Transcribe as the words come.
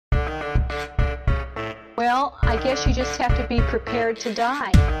Well, I guess you just have to be prepared to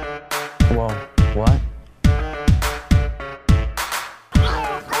die. Whoa, what?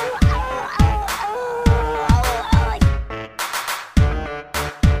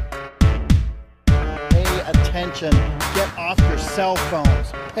 Pay attention. Get off your cell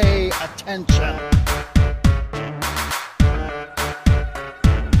phones. Pay attention.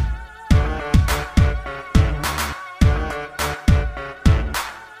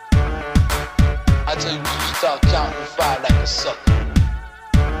 I tell you, you should start counting to 5 like a sucker.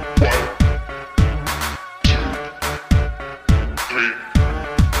 1, 2, 3,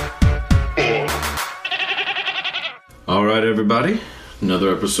 4. All right, everybody.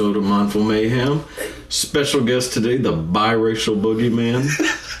 Another episode of Mindful Mayhem. Special guest today, the biracial boogeyman,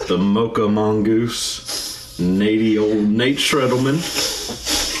 the mocha mongoose, old Nate Shreddleman.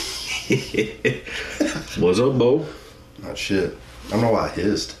 What's up, Bo? Not shit. I don't know why I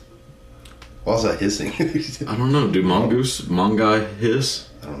hissed. Why was I hissing? I don't know. Do mongai hiss?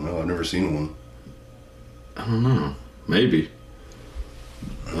 I don't know. I've never seen one. I don't know. Maybe.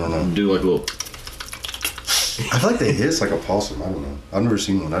 I don't know. Do like a little... I feel like they hiss like a possum. I don't know. I've never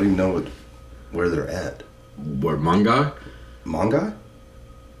seen one. I don't even know where they're at. Where, mongai? Mongai?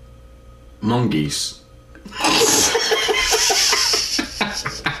 Mongoose.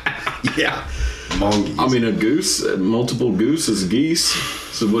 Yeah. Mongoose. I mean, a goose, multiple goose is geese.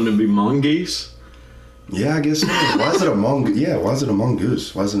 So wouldn't it be mongoose? Yeah, I guess so. Why is it a mongoose? Yeah, why is it a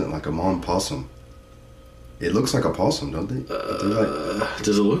mongoose? Why isn't it like a mon possum? It looks like a possum, don't they?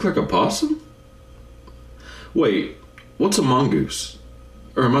 Does it look like a possum? Wait, what's a mongoose?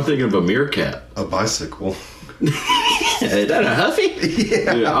 Or am I thinking of a meerkat? A bicycle. Is that a huffy?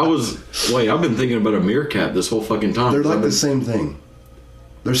 Yeah. I've been thinking about a meerkat this whole fucking time. They're like the same thing.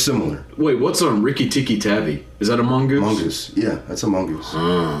 They're similar. Wait, what's on Ricky Tikki Tavi? Is that a mongoose? Mongoose. Yeah, that's a mongoose.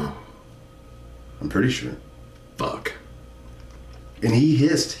 I'm pretty sure. Fuck. And he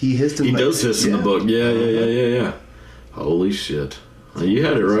hissed. He hissed in He does hiss in the book. Yeah. Holy shit. You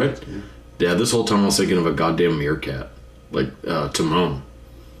had it right. Yeah, this whole time I was thinking of a goddamn meerkat. Like, Timon.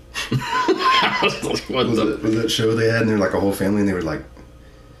 I was like, what Was that show they had and they're like a whole family and they were like...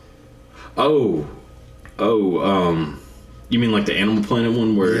 You mean like the Animal Planet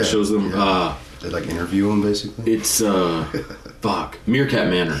one where it shows them? Yeah. They like interview them basically? It's, fuck. Meerkat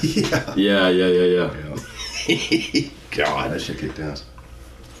Manor. Yeah. Yeah. God. That shit kicked ass.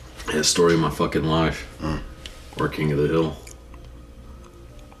 Yeah, story of my fucking life. Or King of the Hill.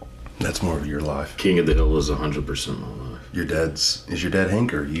 That's more of your life. King of the Hill is 100% my life. Is your dad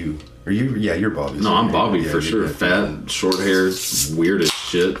Hank or you? Yeah, you're Bobby. No, I'm Bobby Yeah, for you're sure. dad. Fat, short hair, weird as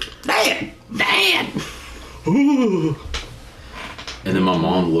shit. Dad! And then my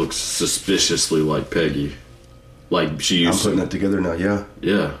mom looks suspiciously like Peggy. Like she I'm used putting to. that together now, yeah.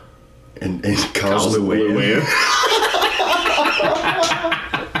 Yeah. And Kyle's Luann.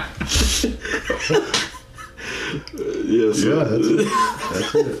 Yes. Yeah, that's it.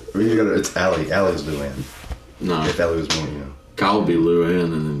 Well, it's Allie. Allie's Luann. No. If Allie was born, Kyle would be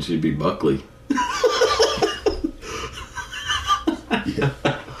Luann and then she'd be Buckley. Yeah.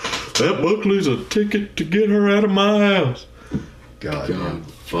 That Buckley's a ticket to get her out of my house. God.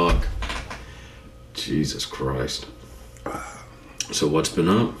 Fuck. Jesus Christ. So what's been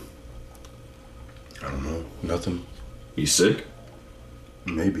up? I don't know. Nothing. You sick?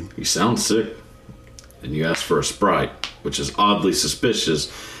 Maybe. You sound sick. And you asked for a Sprite, which is oddly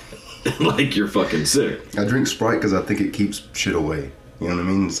suspicious. Like you're fucking sick. I drink Sprite because I think it keeps shit away. You know what I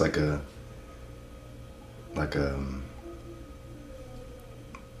mean? It's like a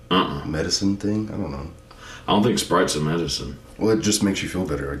medicine thing. I don't know. I don't think Sprite's a medicine. Well, it just makes you feel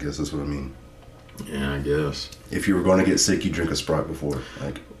better. I guess that's what I mean. Yeah, I guess. If you were going to get sick, you drink a Sprite before,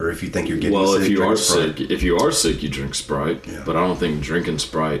 or if you think you're getting Well, sick, if you drink are a Sprite. sick, you drink Sprite. Yeah. But I don't think drinking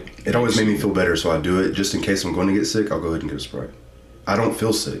Sprite. It always made me feel better, so I do it just in case I'm going to get sick. I'll go ahead and get a Sprite. I don't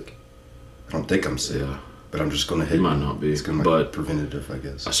feel sick. I don't think I'm sick. Yeah. But I'm just going to hit. You might not be, It's going to but- be preventative, I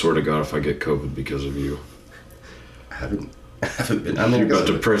guess. I swear to God, if I get COVID because of you, I haven't been. I mean, you're about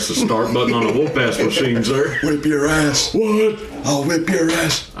to press the start button on a whoop ass machine, sir. whip your ass. What? I'll whip your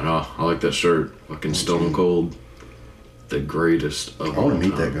ass. I know. I like that shirt. Fucking Stone Cold. The greatest of all I want to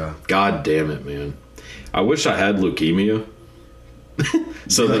meet time. that guy. God damn it, man. I wish I had leukemia.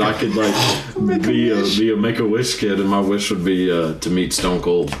 So that I could like be a Make-A-Wish kid, and my wish would be to meet Stone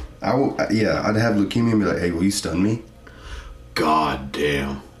Cold. I'd have leukemia and be like, hey, will you stun me? God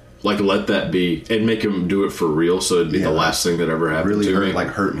damn. Like, let that be, and make him do it for real, so it'd be the last thing that ever happened Really to hurt, me. like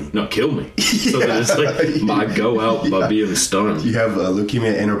hurt me. No, kill me. So that it's like, I go out by being stunned. You have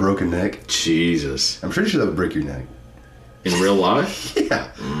leukemia and a broken neck. Jesus. I'm pretty sure that would break your neck. In real life? Yeah.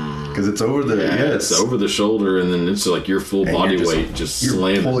 Because because it's over the it's over the shoulder, and then it's like your full and body you're weight just you're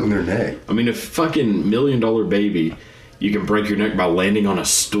slamming. pulling their neck. I mean, a fucking $1 million baby, you can break your neck by landing on a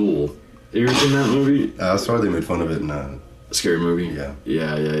stool. You ever seen that movie? I saw they made fun of it in Scary movie. Yeah.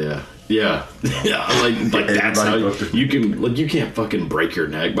 Yeah. Like that's how you can, like, you can't fucking break your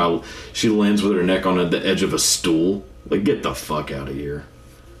neck by, she lands with her neck on the edge of a stool. Like, get the fuck out of here.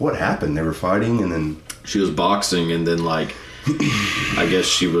 What happened? They were fighting, and then She was boxing, and then, like, I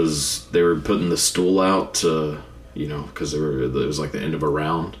guess they were putting the stool out to, you know, because it was like the end of a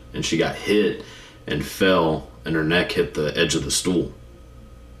round, and she got hit and fell, and her neck hit the edge of the stool.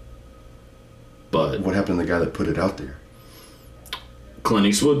 But what happened to the guy that put it out there? Clint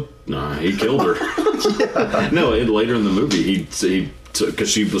Eastwood? Nah, he killed her. No, later in the movie, he took, because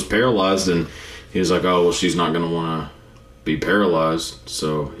she was paralyzed, and he was like, oh, well, she's not going to want to be paralyzed,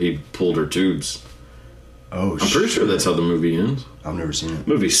 so he pulled her tubes. Oh, I'm pretty sure that's how the movie ends. I've never seen it.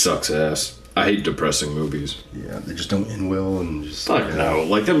 Movie sucks ass. I hate depressing movies. Yeah, they just don't end well, and just Fuck no.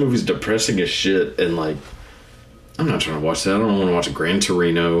 Like, that movie's depressing as shit, and, like, I'm not trying to watch that. I don't want to watch Gran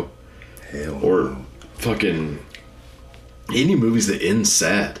Torino hell or no. fucking any movies that end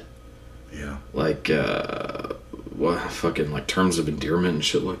sad. Yeah. Like, fucking, like, Terms of Endearment and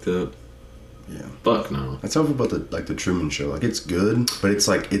shit like that. Yeah. Fuck no. That's how I feel about the Truman Show. Like, it's good, but it's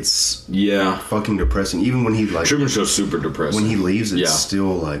like it's Yeah. fucking depressing. Even when he like Truman Show's super depressing. when he leaves, it's Yeah.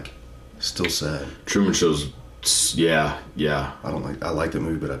 still sad. Truman Show's, yeah. I don't like. I like the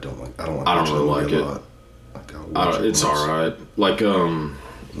movie, but I don't like really watching like the movie it. a lot. Like, I'll watch it It's once. alright. Like,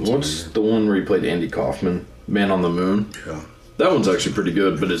 what's the one where he played Andy Kaufman? Man on the Moon? Yeah. That one's actually pretty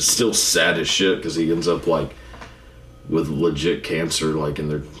good, but it's still sad as shit because he ends up, like, with legit cancer, like,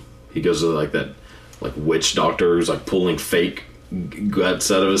 he goes to, like, that, like, witch doctor who's, like, pulling fake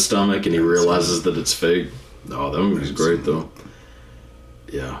guts out of his stomach, and he realizes that it's fake. Oh, that movie's great, though.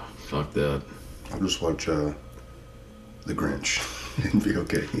 Yeah, fuck that. I'll just watch The Grinch and be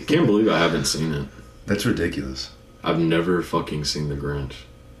okay. Can't believe I haven't seen it. That's ridiculous. I've never fucking seen The Grinch.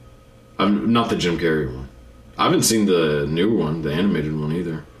 Not the Jim Carrey one. I haven't seen the new one, the animated one,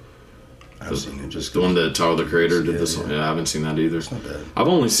 either. I've seen it. Just The one that Tyler, the Creator, did Yeah, this one. yeah. Yeah, I haven't seen that either. It's not bad. I've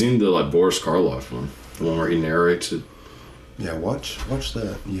only seen the, like, Boris Karloff one. The one where he narrates it. Yeah, watch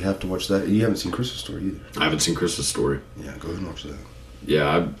that. You have to watch that. You haven't seen Christmas Story either. I haven't seen Christmas Story. Yeah, go ahead and watch that.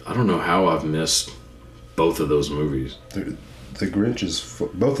 Yeah, I don't know how I've missed both of those movies. The Grinch is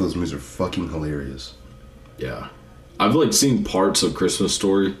both of those movies are fucking hilarious. Yeah. I've, like, seen parts of Christmas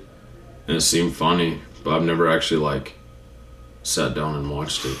Story, and it seemed funny, but I've never actually, like, sat down and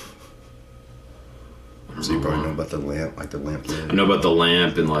watched it. So you probably know about the lamp, like the lamp lid. I know about the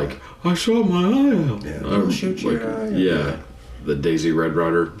lamp and, like, I shot my eye out. Yeah, Or, shoot your eye out. Yeah. The Daisy Red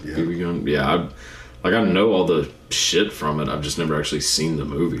Ryder Yeah. BB gun. Yeah, I know all the shit from it. I've just never actually seen the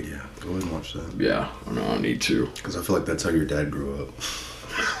movie. Yeah, go ahead and watch that. Yeah, I know I need to. Because I feel like that's how your dad grew up.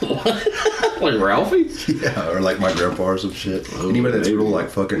 Like Ralphie? Yeah, or like my grandpa or some shit. Oh, Anybody that's maybe. real like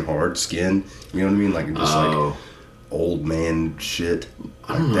fucking hard skinned, you know what I mean? Like just like Oh, old man shit.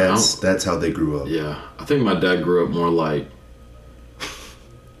 I Like don't know. that's how they grew up. yeah. I think my dad grew up more like,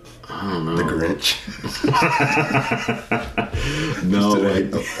 I don't know. The Grinch. No,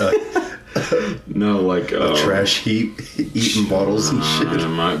 Just like, no, like a trash heap, eating bottles and shit. It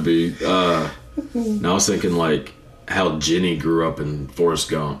might be. Now I was thinking like how Jenny grew up in Forrest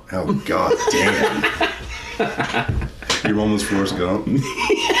Gump. Oh god damn. Your mom was Forrest Gump.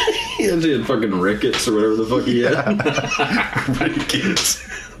 Yeah, she had fucking rickets or whatever the fuck he had. Rickets.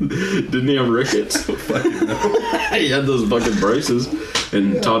 Didn't he have rickets? He had those fucking braces,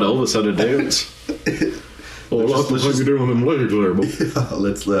 and Todd Elvis had a dance. Well, what the fuck you doing with them legs there, boy?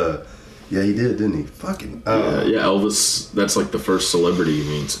 Let's yeah, he did, didn't he? Fucking Yeah, Elvis. That's like the first celebrity he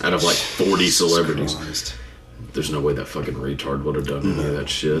meets out of like 40 celebrities. Christ. There's no way that fucking retard would have done any of that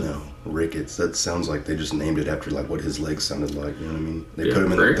shit. No, Ricketts. That sounds like they just named it after like what his legs sounded like. You know what I mean? They Yeah, put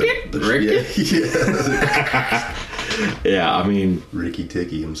him in Ricket? the Ricket? yeah. Yeah, I mean, Ricky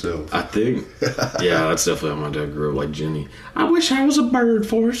Ticky himself. I think, yeah, that's definitely how my dad grew up, like Jenny. I wish I was a bird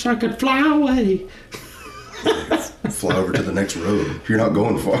for so I could fly away. Fly over to the next road. You're not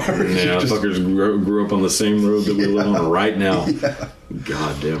going far. Yeah, Just- fuckers grew up on the same road that we live on right now.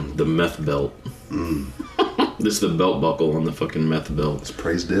 God damn, the meth belt. This is the belt buckle on the fucking meth belt. It's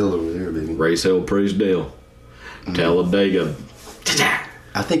Praise Dale over there, baby. Race Hill, Praise Dale, Talladega.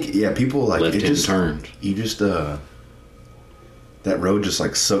 I think people like Left it hand just turned. you just that road just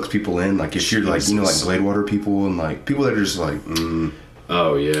like sucks people in. Like if you're like like Gladewater people and like people that are just like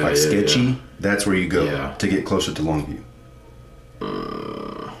Oh yeah, like yeah, sketchy. yeah. That's where you go Yeah. to get closer to Longview.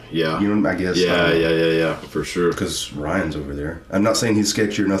 Yeah. You know, I guess. Yeah, for sure. Because Ryan's over there. I'm not saying he's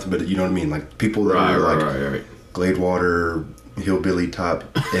sketchy or nothing, but you know what I mean? Like, people that are like Right. Gladewater, hillbilly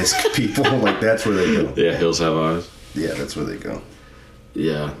type-esque people, like, that's where they go. Yeah, Hills Have Eyes. Yeah, that's where they go.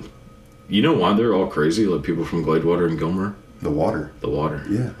 Yeah. You know why they're all crazy? Like, people from Gladewater and Gilmer? The water. The water.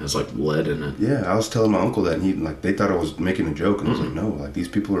 Yeah. It's like lead in it. Yeah, I was telling my uncle that, and he, like, they thought I was making a joke, and I was like, no, like, these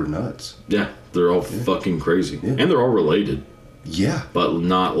people are nuts. Yeah, they're all fucking crazy. Yeah. And they're all related. Yeah. But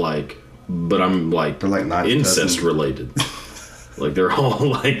not like... But I'm like... They're like not incest cousins. related. Like, they're all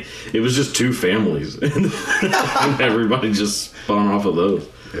like... It was just two families. And everybody just spun off of those.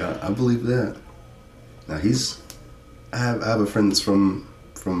 Yeah, I believe that. Now, I have a friend that's from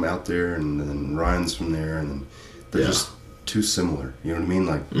out there, and then Ryan's from there, and then they're just too similar. You know what I mean?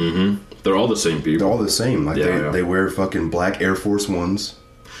 Like, They're all the same people. they're all the same. Like, they wear fucking black Air Force Ones.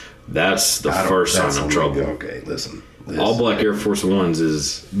 That's the first sign of trouble. Okay, listen. All black Air Force Ones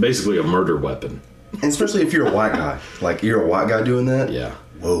is basically a murder weapon. And especially if you're a white guy. Like, you're a white guy doing that? Yeah.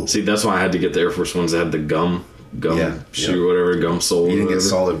 Whoa. See, that's why I had to get the Air Force Ones that had the gum shoe, whatever, gum sole. You didn't whatever. get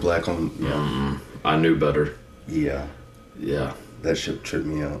solid black on. Yeah. I knew better. Yeah. Yeah. That shit tripped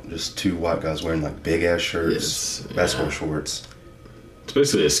me out. Just two white guys wearing, like, big ass shirts, basketball shorts. It's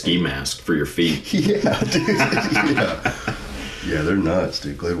basically a ski mask for your feet. Yeah, dude. Yeah, they're nuts,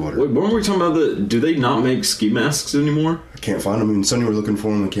 dude. Gladewater. Wait, weren't we talking about do they not make ski masks anymore? I can't find them. I mean, Sonny were looking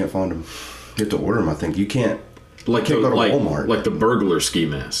for them. We can't find them. You have to order them. I think you can't. Like Can't go to Walmart. like the burglar ski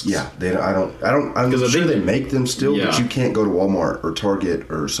masks. Yeah, I'm 'Cause I sure think they make them still, but Yeah. you can't go to Walmart or Target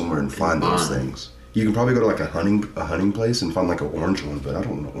or somewhere and find those Fine. things. You can probably go to like a hunting place and find like an orange one, but I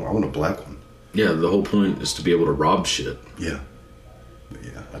don't know. I want a black one. Yeah, the whole point is to be able to rob shit. Yeah, but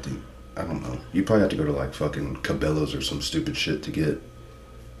yeah. I don't know. You probably have to go to like fucking Cabela's or some stupid shit to get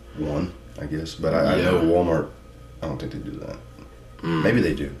one, I guess. But I know Walmart. I don't think they do that. Maybe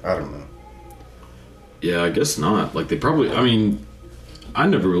they do. I don't know. Yeah, I guess not. Like, they probably... I mean, I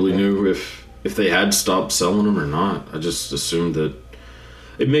never really knew if they had stopped selling them or not. I just assumed that...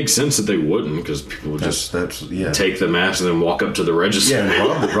 It makes sense that they wouldn't, because people would just take the mask and then walk up to the register. Yeah,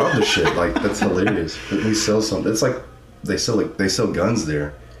 and rob the shit. Like, that's hilarious. We sell something. It's like they sell guns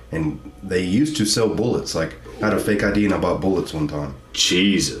there, and they used to sell bullets. Like, I had a fake ID and I bought bullets one time.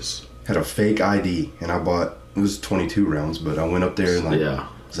 Jesus. Had a fake ID and I bought, it was 22 rounds, but I went up there and like,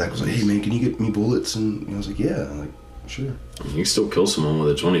 Zach was like, hey man, can you get me bullets? And I was like, yeah. I'm like, sure. You can still kill someone with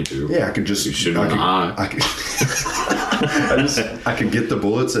a 22. Yeah, I could just shoot him in the eye. I could get the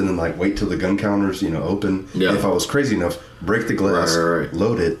bullets and then like wait till the gun counters, open. Yeah. If I was crazy enough, break the glass, Right.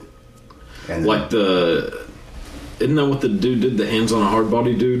 load it, and like isn't that what the dude did? The hands on a hard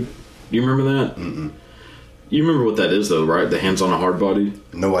body dude. Do you remember that? Mm-mm. You remember what that is though, right? The hands on a hard body.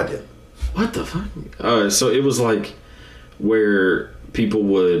 No idea. What the fuck? So it was like where people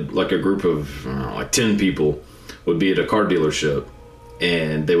would, like a group of like 10 people would be at a car dealership,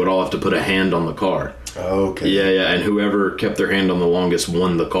 and they would all have to put a hand on the car. Okay. Yeah, and whoever kept their hand on the longest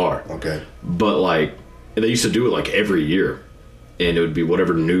won the car. Okay. But like, they used to do it like every year, and it would be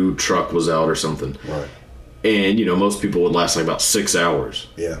whatever new truck was out or something. Right. And most people would last like about 6 hours.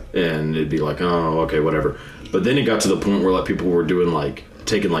 Yeah. And it'd be like, oh, okay, whatever. But then it got to the point where like people were doing like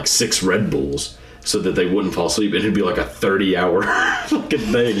taking like 6 Red Bulls so that they wouldn't fall asleep, and it'd be like a 30-hour fucking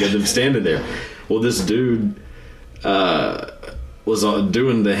thing of them standing there. Well, this dude was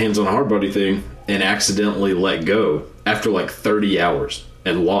doing the hands on a hard body thing and accidentally let go after like 30 hours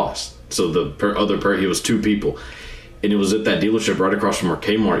and lost. So the he was 2 people, and it was at that dealership right across from where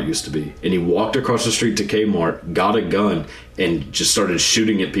Kmart used to be. And he walked across the street to Kmart, got a gun, and just started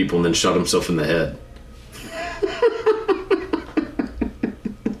shooting at people, and then shot himself in the head.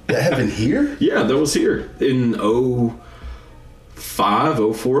 That happened here? Yeah, that was here in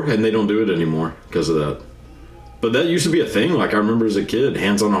 05, 04, and they don't do it anymore because of that. But that used to be a thing. Like, I remember as a kid,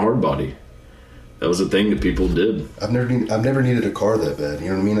 hands on a hard body. That was a thing that people did. I've never needed a car that bad. You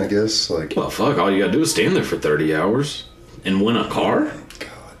know what I mean? I guess like. Well, fuck! All you gotta do is stand there for 30 hours and win a car.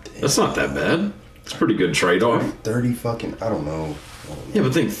 God damn. That's not that bad. It's a pretty good trade-off. 30 fucking. I don't know. Yeah,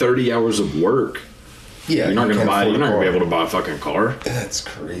 but think 30 hours of work. Yeah, You're not gonna be able to buy a fucking car. That's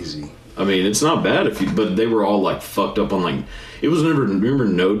crazy. I mean, it's not bad but they were all like fucked up on like. It was remember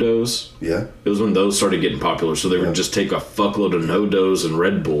No-Dos? Yeah. It was when those started getting popular, so they would just take a fuckload of No-Dos and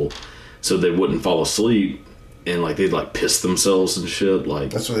Red Bull so they wouldn't fall asleep, and like they'd like piss themselves and shit. Like,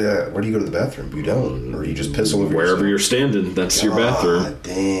 that's why. Yeah. Where do you go to the bathroom? You don't, or you just piss all over wherever yourself? you're standing. That's your bathroom. God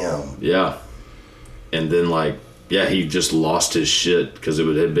damn. Yeah, and then like he just lost his shit because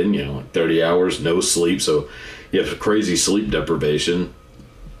it had been like 30 hours, no sleep, so you have crazy sleep deprivation.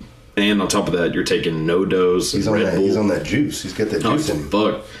 And on top of that, you're taking No-Dos and Red Bull. He's on that juice. He's got that juice in him.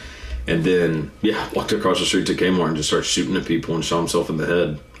 Fuck. And then, walked across the street to Kmart and just started shooting at people and shot himself in the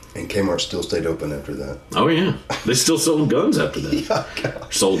head. And Kmart still stayed open after that. Oh, yeah. They still sold guns after that. Yeah,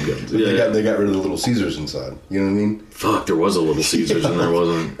 sold guns. They Yeah. got rid of the Little Caesars inside. You know what I mean? Fuck, there was a Little Caesars and there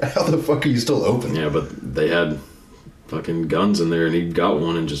wasn't. How the fuck are you still open? Yeah, but they had fucking guns in there and he got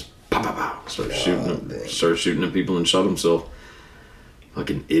one and just pow, pow, pow. Started shooting at people and shot himself.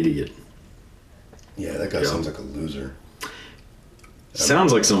 Fucking idiot. Yeah, that guy sounds like a loser.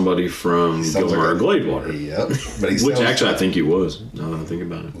 Sounds like somebody from Gilmore or Gladewater. Yeah, but he Which sounds actually like I think he was, now that I think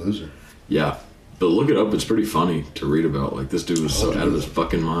about it. loser. Yeah. But look it up, it's pretty funny to read about. Like, this dude was so out of his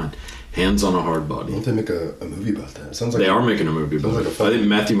fucking mind. Hands on a hard body. Why don't they make a movie about that? It sounds like They are making a movie about like it. a I think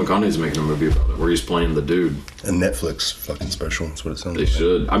Matthew McConaughey's making a movie about it, where he's playing the dude. a Netflix fucking special. That's what it sounds They like.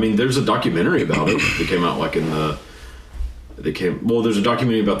 should. I mean, there's a documentary about it. That came out like in the... there's a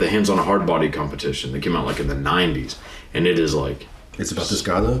documentary about the Hands on a Hard Body competition. That came out like in the 90s. And it is like... It's about this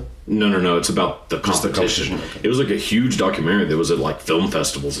guy, though? No. It's about the Just the competition. competition, okay. It was like a huge documentary that was at like film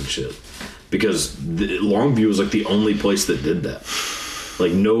festivals and shit. Because Longview was like the only place that did that.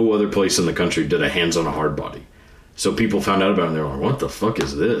 Like no other place in the country did a Hands on a Hard Body. So people found out about it and they were like, what the fuck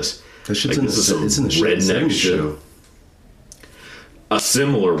is this? That shit's Like, in the, it's in the redneck 70s shit. show. A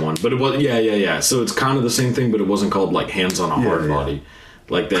similar one, but it was yeah. So it's kind of the same thing, but it wasn't called like Hands on a Hard Body.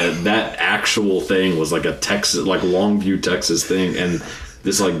 Like that actual thing was like a Texas, like Longview, Texas thing, and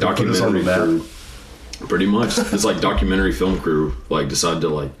this like documentary crew, pretty much this like documentary film crew like decided to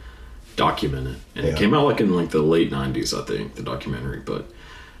like document it, and it came out like in like the late 90s, I think, the documentary, but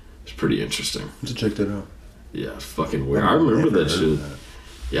it's pretty interesting. To check that out. Yeah, it's fucking weird. I remember that shit.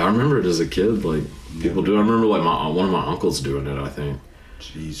 Yeah, I remember it as a kid. Like people do. I remember like one of my uncles doing it. I think.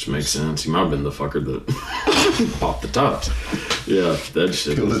 Jeez, Which makes sense. He might have been the fucker that popped the tops. Yeah, that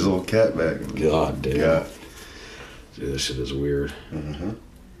shit. Killed his old cat back. God damn. Yeah. Dude, that shit is weird. Mm-hmm.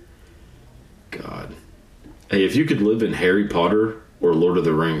 God. Hey, if you could live in Harry Potter or Lord of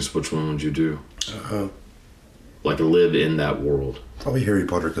the Rings, which one would you do? Like live in that world. Probably Harry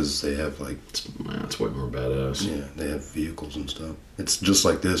Potter because they have like... It's way more badass. Yeah, they have vehicles and stuff. It's just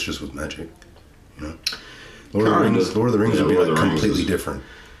like this, just with magic. You know? Lord of the Rings would be like completely different.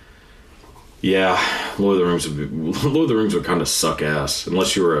 Yeah, Lord of the Rings would kind of suck ass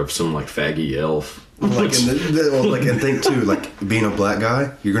unless you were some like faggy elf. Like, and think too, like being a black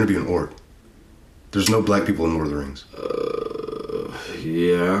guy, you're gonna be an orc. There's no black people in Lord of the Rings.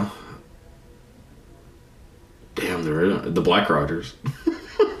 Yeah. Damn, the Black Riders.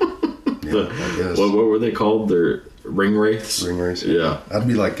 Yeah, I guess. What were they called? They're ring wraiths. Ring race. Yeah. I'd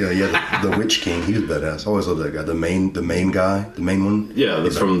be like, the Witch King. He was badass. I always loved that guy. The main guy, the main one. Yeah,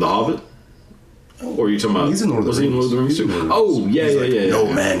 that's from The Hobbit. Or are you talking about? He's in Lord of the Was he in Lord of the Rings Rings. too? Oh, yeah.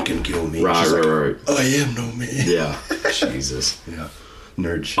 No man can kill me. Right. I am no man. Yeah. Jesus. Yeah.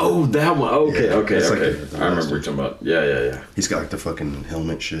 Nerd shit. Oh, that one. Okay. Yeah, it's like Okay. the I remember what you're talking about. Yeah. He's got like the fucking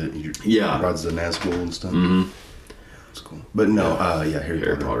helmet shit. He Yeah. rides the Nazgul and stuff. Mm-hmm. It's cool. But no,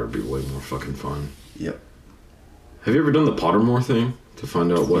 Harry Potter would be way more fucking fun. Yep. Have you ever done the Pottermore thing to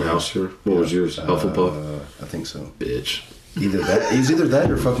find out what house you're? What was yours? Hufflepuff? I think so. Bitch. Either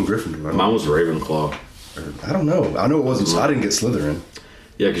that or fucking Gryffindor. Mine was Ravenclaw. I don't know. I know it wasn't. I didn't get Slytherin.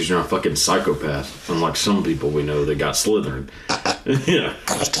 Yeah, because you're not a fucking psychopath. Unlike some people we know that got Slytherin. Yeah.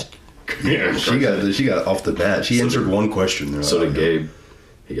 Yeah. She got off the bat. She answered one question. So did Gabe.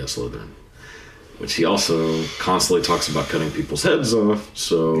 He got Slytherin. Which he also constantly talks about cutting people's heads off.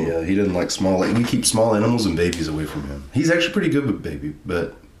 So yeah, he doesn't like small. We keep small animals and babies away from him. He's actually pretty good with baby,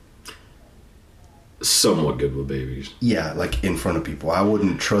 but somewhat good with babies. Yeah, like in front of people. I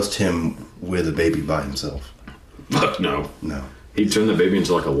wouldn't trust him with a baby by himself. Fuck no. No. He'd turn the baby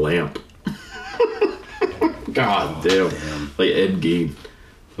into like a lamp. God damn. Like Ed Gein.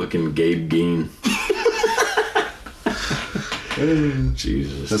 Fucking Gabe Gein.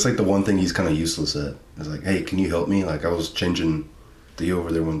 Jesus. That's like the one thing he's kind of useless at. It's like, hey, can you help me? Like I was changing Theo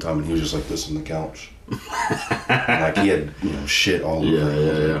over there one time and he was just like this on the couch. Like he had, shit all over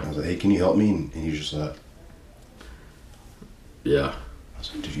him. Yeah. I was like, hey, can you help me? And he was just like, yeah. I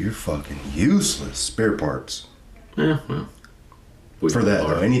was like, dude, you're fucking useless. Spare parts. Yeah, well. For that,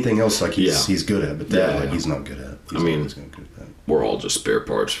 though. Anything else, like he's good at, but that, he's not good at. I mean, we're all just spare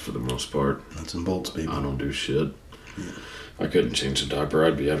parts for the most part. Nuts and bolts, baby. I don't do shit. Yeah. If I couldn't change the diaper,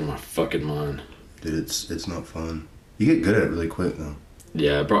 I'd be out of my fucking mind. Dude, it's not fun. You get good at it really quick, though.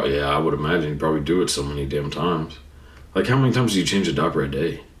 Yeah, I would imagine you probably do it so many damn times. Like, how many times do you change a diaper a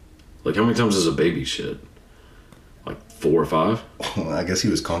day? Like, how many times is a baby shit? Like 4 or 5? Well, I guess he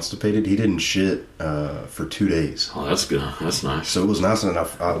was constipated. He didn't shit for 2 days. Oh, that's good. That's nice. So it was nice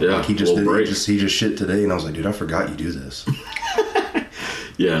enough. Like he just shit today, and I was like, dude, I forgot you do this.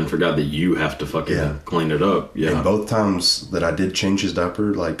 Yeah, and forgot that you have to fucking clean it up. Yeah. And both times that I did change his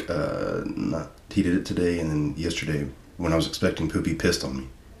diaper, like, he did it today and then yesterday when I was expecting poop, he pissed on me.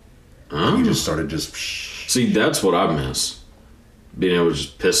 Oh. He just started See, that's what I miss. Being able to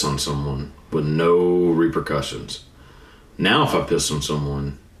just piss on someone with no repercussions. Now, if I piss on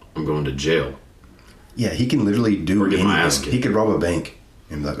someone, I'm going to jail. Yeah, he can literally do Or get my ass anything. kicked. He could rob a bank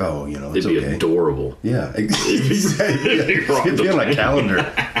and be like, oh, you know, it's It'd be okay. adorable. Yeah, exactly. It'd be on a calendar.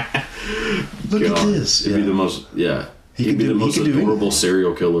 Look at this. It'd be the most, He He'd could be do- the he most could do adorable anything.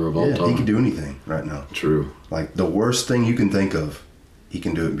 serial killer of all Yeah, time. he could do anything right now. True. Like, the worst thing you can think of, he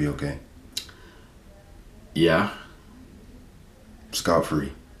can do it and be okay. Yeah.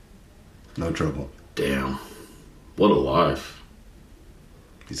 Scot-free. No trouble. Damn. What a life.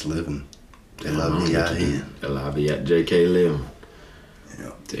 He's living. They love me out here. They love me at J.K. Lim.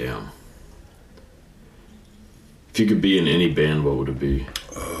 Yeah. Damn. If you could be in any band, what would it be?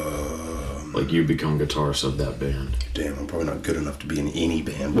 Like you become guitarist of that band. Damn, I'm probably not good enough to be in any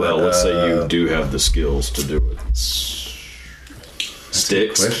band. Well, but, let's say you do have the skills to do it.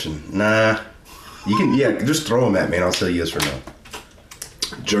 Sticks. Question. Nah. You can, just throw them at me and I'll say yes or no.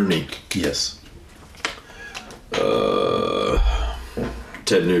 Journey. Yes.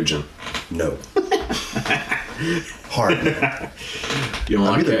 Ted Nugent. No. Hard. You don't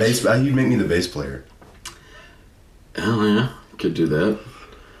I'll like be the that? bass. You'd make me the bass player. Hell yeah. Could do that.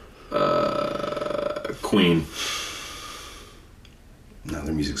 Queen. No,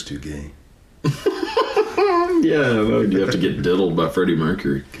 their music's too gay. Yeah, no, you have to get diddled by Freddie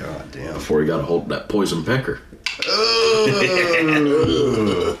Mercury God damn. before he got a hold of that poison pecker.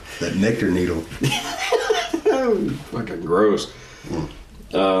 That nectar needle. Fucking gross.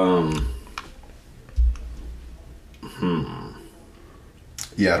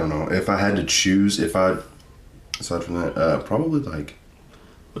 Yeah, I don't know. If I had to choose, aside from that, probably like,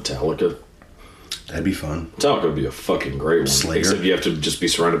 Metallica. that'd be fun. Metallica would be a fucking great one. Slayer. Except you have to just be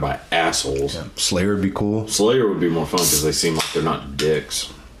surrounded by assholes. Slayer would be cool. Slayer would be more fun because they seem like they're not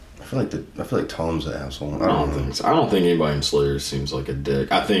dicks. I feel like Tom's an asshole. I don't think so. I don't think anybody in Slayer seems like a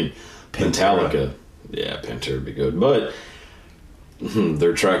dick. I think Pantera. Metallica, Pantera would be good. But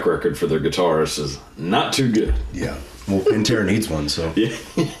their track record for their guitarist is not too good. Yeah. Well, Pantera needs one, so. Yeah.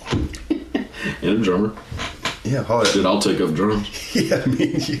 And a drummer. Yeah, holler Shit, I'll take up drums. yeah,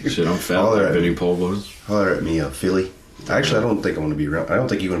 me and you. Shit, I'm fat Holler like at Vinnie me. Paul was. Holler at me, Philly. Actually, I don't think I want to be around. I don't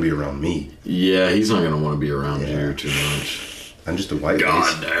think you want to be around me. Yeah, he's not going to want to be around Yeah. you too much. I'm just a white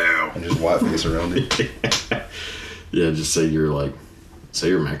face. damn. I'm just white face around it. Yeah, just say you're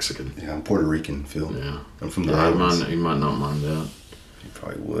Mexican. Yeah, I'm Puerto Rican, Phil. Yeah. I'm from the Yeah, islands. he might not mind that. You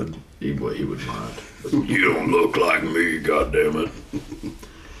probably would. He would mind. But you don't look like me, goddammit.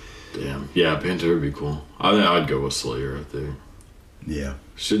 Damn. Yeah, Pantera would be cool. I'd go with Slayer, I think. Yeah.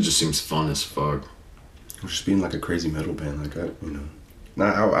 Shit just seems fun as fuck. Just being like a crazy metal band, like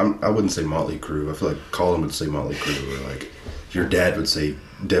I wouldn't say Motley Crue. I feel like Colin would say Motley Crue, or like your dad would say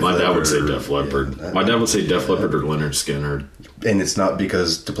Def My Leppard. dad would say Def Leppard. Yeah, My dad would say Def Leppard or Leonard Skinner. and it's not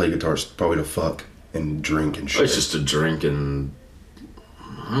because to play guitar, it's probably to fuck and drink and shit. It's just to drink and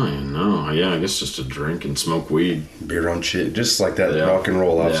I don't even know. Yeah, I guess just to drink and smoke weed. be around shit, just like that Yeah. rock and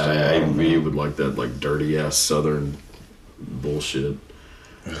roll lifestyle. I Yeah, don't he know. would like that like dirty ass Southern bullshit.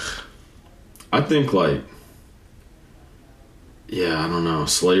 I think like I don't know.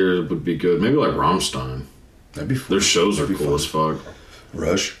 Slayer would be good. Maybe like Rammstein. That'd be fun. Their shows are That'd be cool fun. as fuck.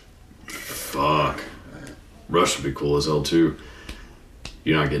 Rush. Fuck. Rush would be cool as hell too.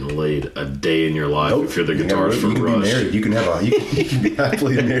 You're not getting laid a day in your life if you're the guitarist you from can Rush. be married. You can have you can be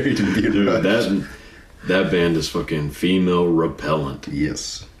happily married and be in Dude, Rush. that band is fucking female repellent.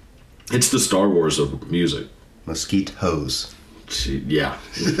 Yes. It's the Star Wars of music. Mosquitoes. Yeah.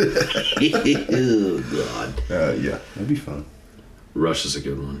 Oh, God. Yeah, that'd be fun. Rush is a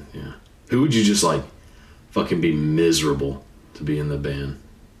good one, yeah. Who would you just like fucking be miserable to be in the band?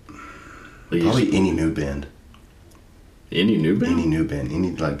 Like, Probably any new band. any new band? Any new band.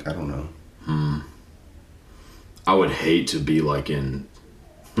 Any, like, I don't know. I would hate to be like in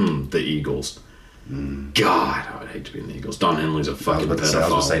the Eagles. God, I would hate to be in the Eagles. Don Henley's a I was fucking about to say,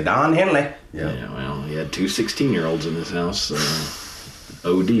 pedophile. Don Henley. Yeah. Yeah, well, he had two 16-year-olds in his house.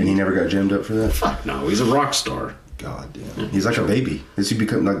 OD. And he never got jammed up for that? Fuck no, he's a rock star. God damn. He's like a baby. Does he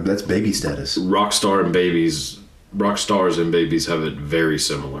become, like, that's baby status. Rock stars and babies have it very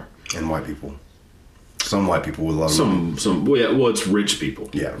similar. And white people. Some white people with a lot of money. Well, it's rich people.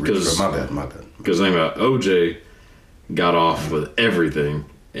 Yeah, rich. My bad. Because the thing about OJ got off with everything,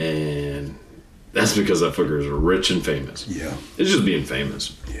 and that's because that fucker is rich and famous. Yeah. It's just being famous.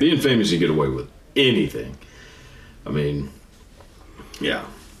 Being famous, you get away with anything. I mean, Yeah.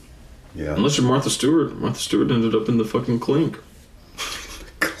 Yeah. Unless you're Martha Stewart. Martha Stewart ended up in the fucking clink.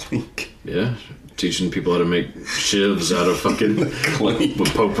 Clink. Yeah. Teaching people how to make shivs out of fucking Clink.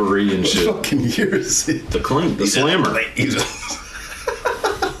 with potpourri and shit. Fucking year is it? The clink, the slammer.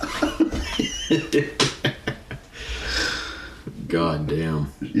 God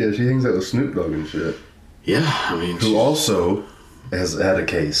damn. Yeah, she hangs out with Snoop Dogg and shit. Yeah, I mean, Who also has had a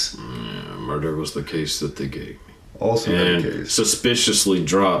case. murder was the case that they gave me. Also had a And case. suspiciously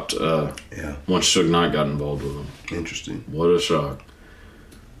dropped Yeah. once Suge Knight got involved with them. Interesting. What a shock.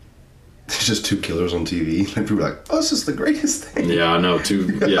 It's just two killers on TV. And people are like, oh, this is the greatest thing. Yeah, I know.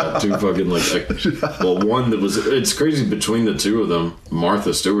 Two fucking well, one that was. It's crazy between the two of them.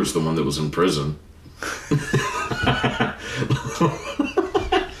 Martha Stewart's the one that was in prison.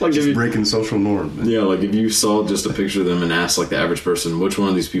 Like Just if you, breaking social norms. Man. yeah, like if you saw just a picture of them and asked like the average person, which one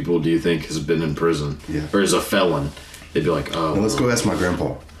of these people do you think has been in prison Yeah. or is a felon? They'd be like, oh, Now let's go ask my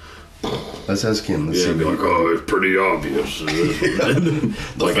grandpa. Let's ask him. Let's yeah, see. be like, oh, it's pretty obvious.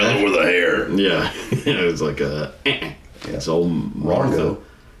 Like fellow with the hair. yeah, it's like a. It's old Martha, Rongo.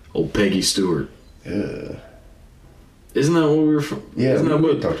 old Peggy Stewart. Yeah. Isn't that what we were from? Yeah, Isn't that we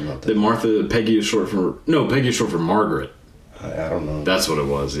what talked about that. That Martha Peggy is short for? No, Peggy is short for Margaret. I don't know. That's what it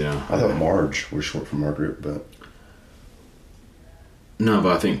was. Yeah. I thought Marge was short for Margaret, but No,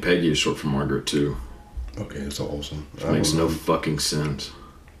 but I think Peggy is short for Margaret too. okay, it's awesome. It makes no fucking sense.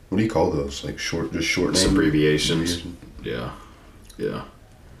 What do you call those? Like short, just short It's name? abbreviations. Abbreviation? Yeah. Yeah.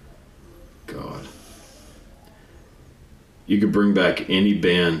 God. You could bring back any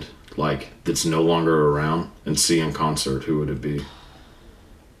band like that's no longer around and see in concert. Who would it be?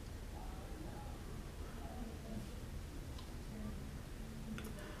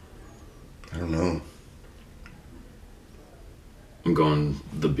 I don't know. I'm going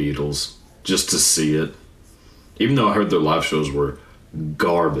the Beatles just to see it. Even though I heard their live shows were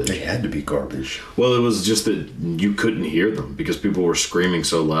garbage. They had to be garbage. Well, it was just that you couldn't hear them because people were screaming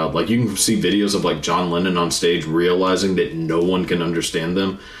so loud. Like, you can see videos of, like, John Lennon on stage realizing that no one can understand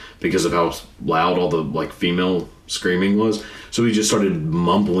them because of how loud all the, like, female screaming was. So he just started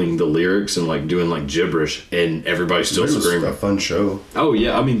mumbling the lyrics and, like, doing, like, gibberish, and everybody's still It was screaming. a fun show. Oh,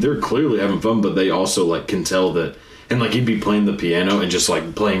 yeah. I mean, they're clearly having fun, but they also, like, can tell that. And, like, he'd be playing the piano and just,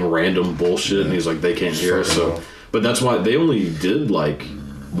 like, playing random bullshit, and he's like, they can't hear us, so... But that's why they only did, like,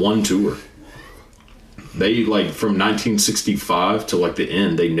 one tour. They, like, from 1965 to, like, the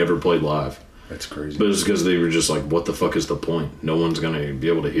end, they never played live. That's crazy. But it's because they were just like, what the fuck is the point? No one's going to be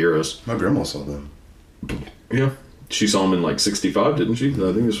able to hear us. My grandma saw them. Yeah. She saw them in, like, 65, didn't she? I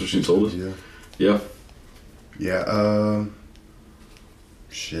think that's what she told us. Yeah. Yeah. Yeah,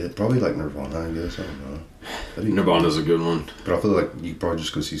 shit. Probably like Nirvana, I guess. I don't know. That'd be Nirvana's a good one. cool. But I feel like you probably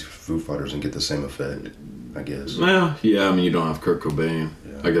just go see Foo Fighters and get the same effect, I guess. Well, yeah, I mean, you don't have Kurt Cobain.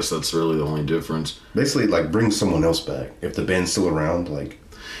 Yeah. I guess that's really the only difference. Basically, like, bring someone else back. If the band's still around, like,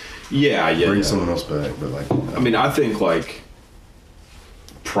 Yeah. bring someone else back. But, like, I mean, I think, like,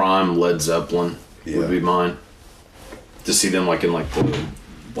 prime Led Zeppelin Yeah. would be mine. To see them, like, in, like, the,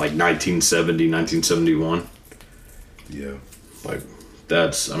 like, 1970, 1971. yeah. Like,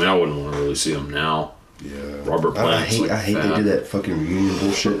 that's, I mean, I wouldn't want to really see them now. Yeah. Robert I Plant's, hate, like, I hate fat. they did that fucking reunion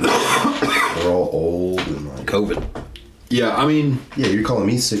bullshit. They're all old and, like, COVID. Yeah, I mean, yeah, you're calling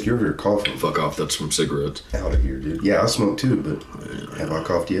me sick. You're over here coughing. fuck off, that's from cigarettes. Out of here, dude. Yeah, I smoke too, but have I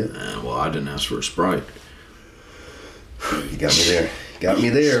coughed yet? Well, I didn't ask for a Sprite. You got me there. Got me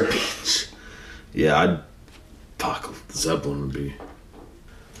there. Yeah, fuck, Zeppelin would be.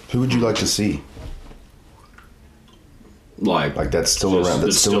 Who would you like to see? Like That's still just- around.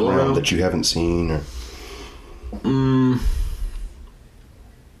 That's still around that you haven't seen, or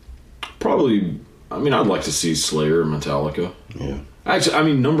Probably, I mean, I'd like to see Slayer and Metallica. yeah. Actually, I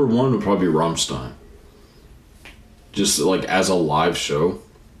mean, number one would probably be Rammstein. Just, like, as a live show.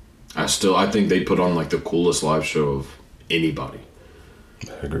 I think they put on, like, the coolest live show of anybody.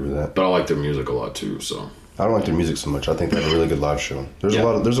 I agree with that. But I like their music a lot, too, so. I don't like their music so much. I think they have a really good live show. There's Yeah.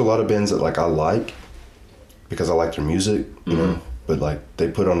 a lot of bands that like I like because I like their music, you know. But like they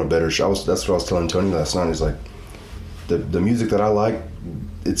put on a better show. That's what I was telling Tony last night. Is like the music that I like,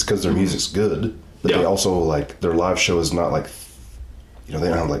 it's because their music's good. But they Yeah. also like their live show is not like, you know, they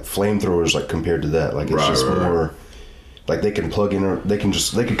don't have like flamethrowers like compared to that. Like it's Right, just right, more. Like they can plug in, or they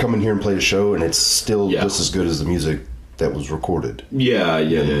could come in here and play the show, and it's still Yeah. just as good as the music that was recorded.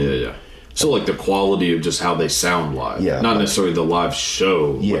 Yeah. So, like, the quality of just how they sound live. Yeah, Not like- necessarily the live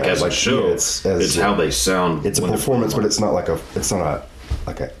show, Yeah, like, as a like, show. yeah, it's how they sound. It's a when they're performance, but playing it's not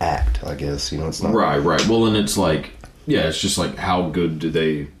like an act. I guess, you know, it's not live. Right. Well, and it's like, yeah, it's just like, how good do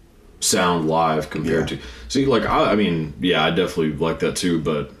they sound live compared to. See, like I mean, yeah, I definitely like that too.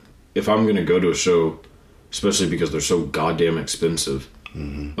 But if I'm gonna go to a show, especially because they're so goddamn expensive,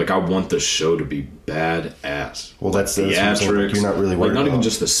 like I want the show to be badass. Well, that's theatrics. Like, you're not really worried like not even about.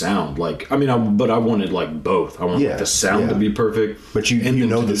 just the sound. Like I mean, but I wanted like both. I want the sound to be perfect, But you then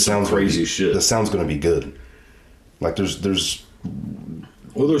know to do the some sound's crazy gonna be, shit. The sound's going to be good. Like there's some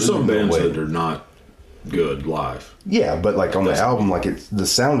no bands way. that are not good live. yeah, but like on the album, like the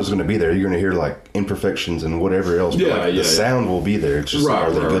sound is going to be there. You're going to hear like imperfections and whatever else. But, Yeah, like, the sound will be there. It's just Right,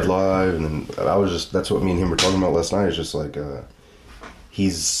 are they right, good right. live? And then I was just that's what me and him were talking about last night. It's just like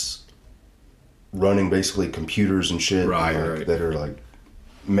he's running basically computers and shit, Right, and, like, right. that are like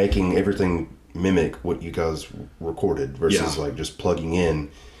making everything mimic what you guys recorded versus Yeah. like just plugging in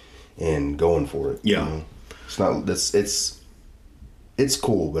and going for it. Yeah. you know? It's not. It's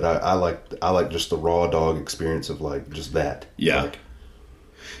cool, but I like just the raw dog experience of like just that. Yeah. Like,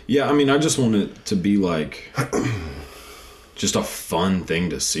 Yeah, I mean, I just want it to be like just a fun thing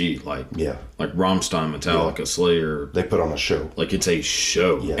to see, like yeah, like Rammstein, Metallica, Slayer. they put on a show. Like it's a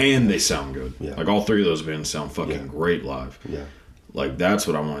show, Yeah. and they sound good. Yeah. Like all three of those bands sound fucking Yeah. great live. Yeah, Like that's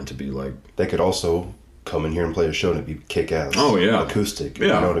what I want it to be like. they could also come in here and play a show and it'd be kick ass. Oh, yeah. acoustic.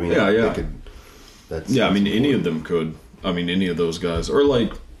 Yeah. you know what I mean. Yeah, yeah. They could, that's Yeah, I mean, any of them could. I mean, any of those guys, or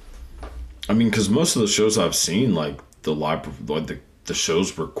like, I mean, because most of the shows I've seen, like the live, like the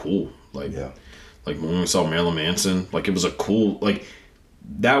shows were cool. Like, Yeah, like when we saw Marilyn Manson, like it was a cool, like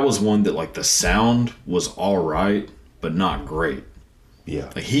that was one that like the sound was all right, but not great. yeah,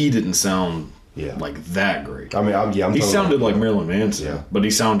 Like he didn't sound Yeah. like that great. I mean, I'm He talking sounded about- like Marilyn Manson, Yeah. but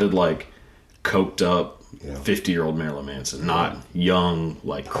he sounded like coked up Yeah. 50-year-old Marilyn Manson, not young,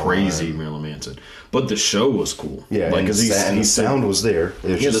 like crazy Marilyn Manson. But the show was cool. Yeah, like and, 'cause and the sound was there.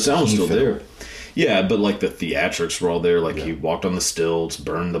 It was yeah, the just sound was key still fill. there. Yeah, but like the theatrics were all there. Like he walked on the stilts,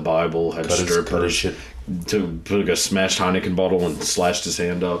 burned the Bible, had Cut his strippers, shit. to put like a smashed Heineken bottle and slashed his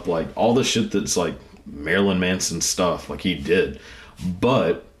hand up. Like all the shit that's like Marilyn Manson stuff, like he did.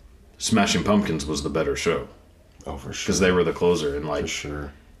 But Smashing Pumpkins was the better show Oh, for sure. because they were the closer, and like For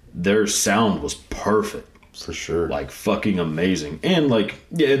sure. their sound was perfect. For sure. Like fucking amazing. And like,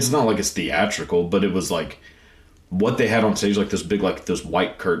 yeah, it's not like it's theatrical, but it was like what they had on stage, like this big, like those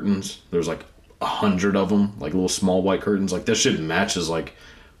white curtains. There's like 100 of them, like little small white curtains. Like that shit matches like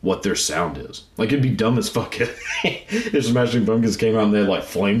what their sound is. Like it'd be dumb as fuck if Smashing Pumpkins came out and they had like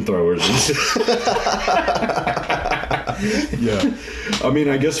flamethrowers and shit. Yeah. I mean,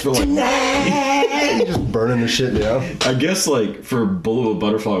 I guess for like, just burning the shit down. I guess like for Bullet with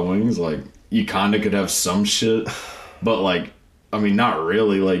Butterfly Wings, like you kind of could have some shit, but like, I mean, not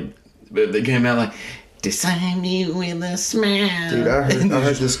really. Like they came out like, "Disarm you with a smile." Dude, I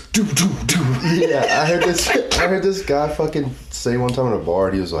heard this. Yeah, I heard this guy fucking say one time in a bar,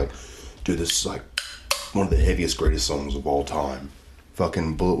 and he was like, "Dude, this is like one of the heaviest, greatest songs of all time."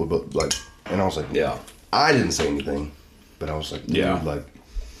 Fucking Bullet with like, and I was like, Yeah. I didn't say anything, but I was like, dude, Yeah. like,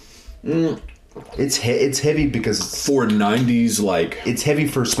 it's heavy because For 90s, like, it's heavy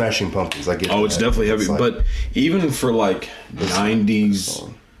for Smashing Pumpkins. I get oh, it's that. definitely heavy. It's like- But even for like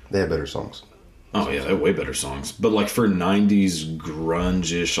 90s, they have better songs. oh yeah, they have way better songs. But like for 90s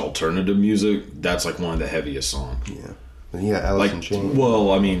grunge-ish alternative music, that's like one of the heaviest songs. Yeah, and yeah, Alice Like, in Chains.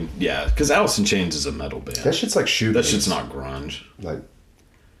 well, I mean, yeah, because Alice in Chains is a metal band. That shit's like shoegaze. That shit's not grunge. Like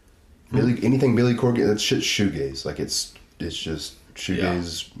anything Billy Corgan. That shit's shoegaze. Like it's just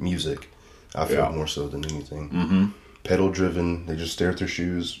shoegaze music. I feel Yeah. more so than anything. Mm-hmm. Pedal driven. They just stare at their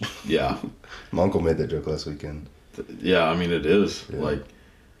shoes. Yeah. My uncle made that joke last weekend. Yeah, I mean, it is. Like,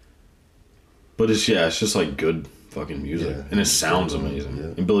 but it's just like good fucking music. Yeah. And it sounds amazing. Yeah.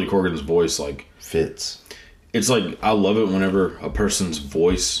 And Billy Corgan's voice, like, Fits. it's like, I love it whenever a person's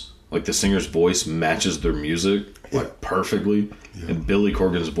voice, like the singer's voice matches their music, like perfectly. Yeah. And Billy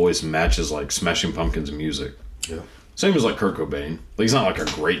Corgan's voice matches like Smashing Pumpkins music. Yeah. Same as like Kurt Cobain. Like he's not like a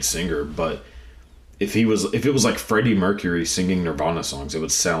great singer, but if it was like Freddie Mercury singing Nirvana songs, it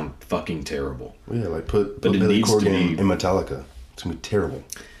would sound fucking terrible. Well, yeah, like put But it Billy needs to Corgan be- in Metallica. It's gonna be terrible.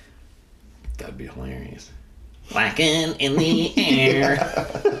 That'd be hilarious. Blackened in the air.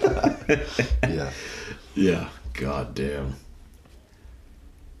 Yeah. Yeah, goddamn.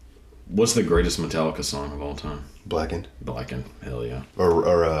 What's the greatest Metallica song of all time? Blackened. Blackened. Hell yeah.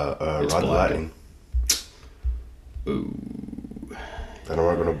 Or It's Ride the Blackened. Lightning. Ooh. I don't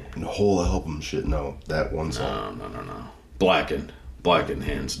want to go to whole album shit. No, that one song. No. Blackened. Blackened,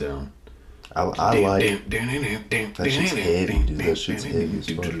 hands down. I like that shit's heavy, dude. That shit's heavy as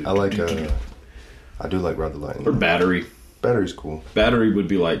fuck. I like I do like Ride the Lightning. Or Battery. Battery's cool. Battery would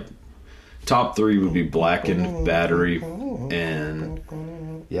be like top 3 would be Blackened, Battery, and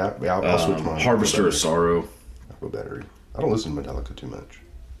Yeah, I'll switch mine. Harvester of Sorrow. I'll go Battery. I don't listen to Metallica too much.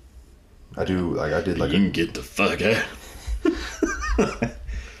 I do, like, I did, like, You can get the fuck out.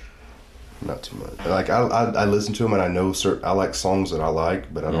 not too much. Like, I listen to them, and I know I like songs that I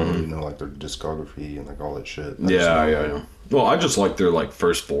like, but I don't really know, like, their discography and, like, all that shit. Yeah. Well, I just like their, like,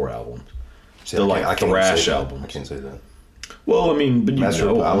 first 4 albums. See, They're I like can't say thrash that. albums. I can't say that. Well, I mean, but you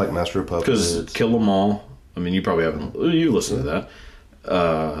know. I like Master of Puppets. Because Kill 'Em All, I mean, you probably haven't. You listen to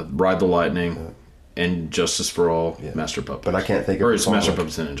that. Ride the Lightning and Justice for All, Master of Puppets. But I can't think of Or a it's song Master of like-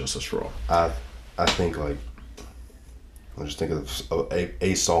 Puppets and Justice for All. I think, like, I just think of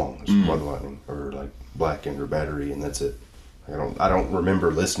a song, it's Ride the Lightning, or, like, Blackened or Battery, and that's it. I don't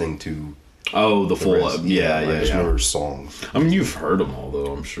remember listening to Oh, the full. rest. I just yeah. remember songs. I mean, you've heard them all,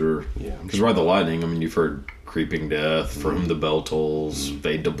 though, I'm sure. Yeah. Because Ride the Lightning, I mean, you've heard Creeping Death, For Whom the Bell Tolls,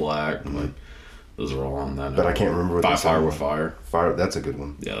 Fade to Black. Like, those are all on that. But I can't remember what By they Fire sound with like. Fire. Fire, that's a good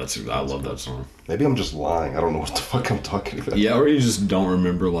one. Yeah, I love that song. Maybe I'm just lying. I don't know what the fuck I'm talking about. Yeah, or you just don't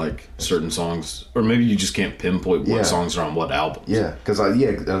remember, like, certain songs. Or maybe you just can't pinpoint what Yeah. songs are on what albums. Yeah, because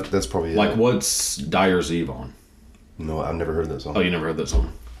that's probably Like, it. what's Dyer's Eve on? No, I've never heard that song. Oh, you never heard that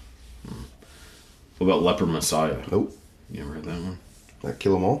song? What about Leper Messiah? Nope. You ever heard that one? Like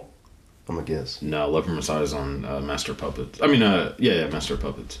Kill 'Em All? I'm a guess. No, Leper Messiah's on Master of Puppets. I mean, yeah, Master of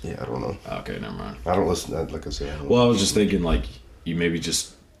Puppets. Yeah, I don't know. Okay, never mind. I don't listen. Like I said. I don't Well, I was just thinking, like, you maybe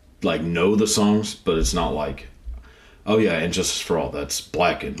just, like, know the songs, but it's not like, oh, yeah, and Justice for All, that's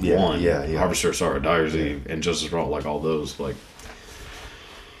Blackened, Yeah, One, yeah. Harvester of Sorrow, Dyer's Eve, and Justice for All, like, all those, like,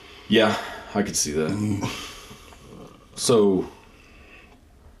 yeah, I could see that. So,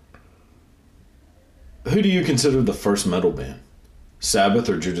 who do you consider the first metal band? Sabbath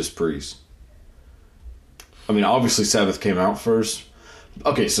or Judas Priest? I mean, obviously Sabbath came out first.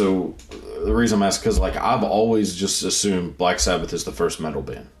 Okay, so the reason I'm asking, because, like, I've always just assumed Black Sabbath is the first metal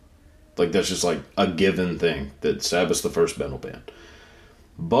band. Like, that's just, like, a given thing, that Sabbath's the first metal band.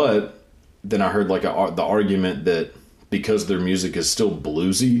 But then I heard, like, the argument that because their music is still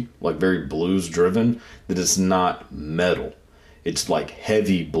bluesy, like, very blues-driven, that it's not metal. It's, like,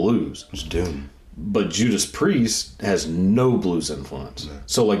 heavy blues. It's Doom. But Judas Priest has no blues influence.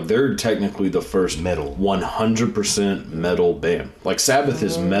 So, like, they're technically the first Metal. 100% metal band. Like, Sabbath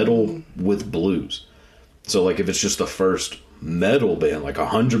is metal with blues. So, like, if it's just the first metal band, like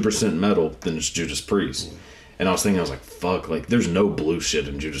 100% metal, then it's Judas Priest. And I was thinking, I was like, fuck, like, there's no blues shit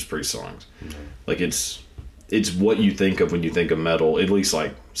in Judas Priest songs. Like, it's what you think of when you think of metal, at least,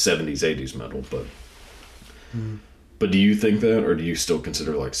 like, 70s, 80s metal. But do you think that, or do you still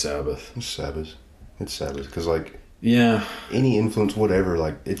consider, like, Sabbath? It's Sabbath. It's Sabbath. Because, like, Yeah. any influence, whatever,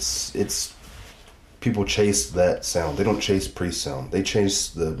 like, it's people chase that sound. They don't chase Priest sound. They chase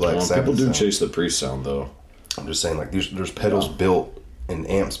the Black Well, Sabbath people do sound. chase the Priest sound, though. I'm just saying, like, there's pedals built and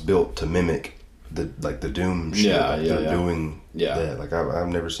amps built to mimic the Doom shit. Yeah, like, yeah, they're yeah. doing Yeah. that. Like, I've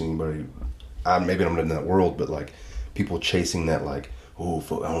never seen anybody. Maybe I'm not in that world, but, like, people chasing that, like, oh,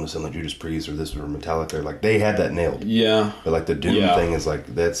 fuck, I want to sound like Judas Priest or this or Metallica. Like, they had that nailed. Yeah. But, like, the Doom Yeah. thing is like,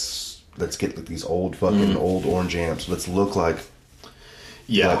 let's get like these old fucking old orange amps. Let's look like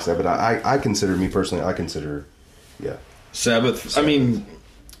Yeah. Black Sabbath. I consider, me personally, yeah. Sabbath, I mean,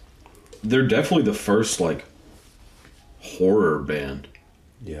 they're definitely the first, like, horror band.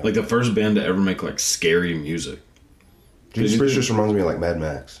 Yeah. Like, the first band to ever make, like, scary music. Judas Priest just reminds me of, like, Mad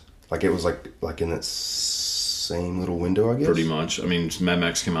Max. Like, it was like in that same little window, I guess. Pretty much. I mean, Mad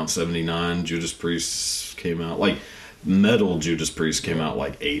Max came out in 79. Judas Priest came out, like, metal Judas Priest came out,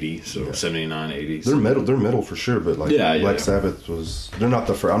 like, 80. So, 79, 80. They're metal for sure, but, like, Black Sabbath was, they're not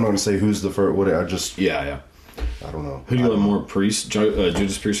the first. I'm not going to say who's the first, Yeah. I don't know. Who do you like more, Priest,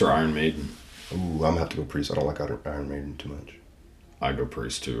 Judas Priest, or Iron Maiden? Ooh, I'm going to have to go Priest. I don't like Iron Maiden too much. I go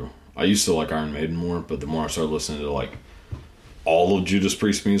Priest, too. I used to like Iron Maiden more, but the more I started listening to, like, all of Judas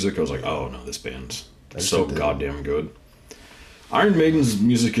Priest music, I was like, oh, no, this band's so goddamn good. Iron Maiden's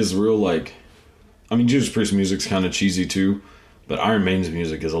music is real, like, I mean, Judas Priest music's kind of cheesy, too, but Iron Maiden's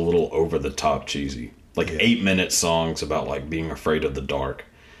music is a little over-the-top cheesy. Like, 8-minute songs about, like, being afraid of the dark.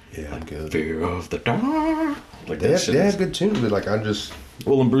 Yeah, I'm good. Fear of the dark. Like, They have good tunes, but, like,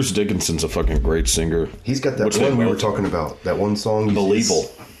 Well, and Bruce Dickinson's a fucking great singer. he's got that Which one they we were both talking about. That one song.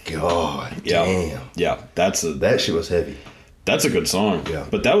 Believable. God Yeah. damn. Yeah, that's That shit was heavy. a good song. Yeah.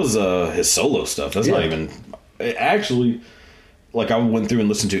 But that was his solo stuff. That's not even... Actually, like, I went through and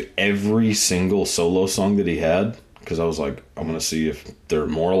listened to every single solo song that he had, because I was like, I'm going to see if they're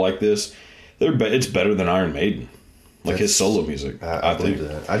more like this. It's better than Iron Maiden. Like, his solo music. I believe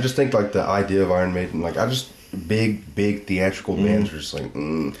that. I just think, like, the idea of Iron Maiden, like, big theatrical bands are just like,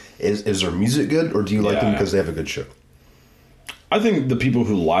 is their music good, or do you like them because they have a good show? I think the people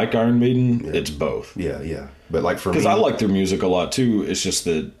who like Iron Maiden, it's both. Yeah. But like for me, Because I like their music a lot too. It's just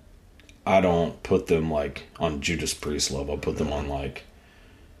that I don't put them like on Judas Priest level. I put them on like,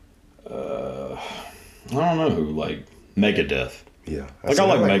 I don't know, like Megadeth. Yeah. Like I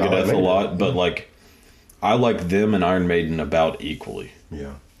like Megadeth a lot, but like I like them and Iron Maiden about equally.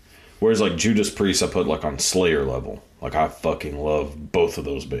 Yeah. Whereas like Judas Priest, I put like on Slayer level. Like I fucking love both of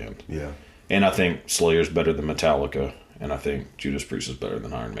those bands. Yeah. And I think Slayer's better than Metallica, and I think Judas Priest is better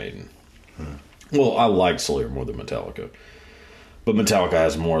than Iron Maiden. Well, I like Slayer more than Metallica, but Metallica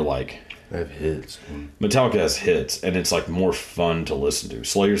has more like They have hits. Metallica has hits, and it's like more fun to listen to.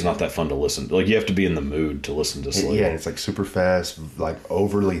 Slayer's not that fun to listen to. Like you have to be in the mood to listen to Slayer. Yeah, and it's like super fast, like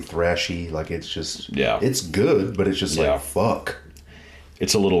overly thrashy. Like it's just it's good, but it's just like fuck.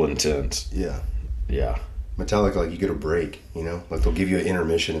 It's a little intense. Yeah. Yeah. Metallica, like you get a break, you know, like they'll give you an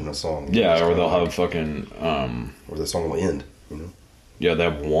intermission in a song. Yeah, or they'll have fucking or the song will end, you know. Yeah, they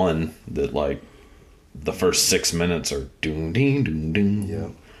have one that like the first 6 minutes are doom ding doom ding. Yeah.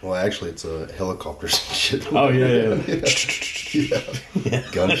 Well, actually, it's helicopters and shit. Oh yeah. Yeah.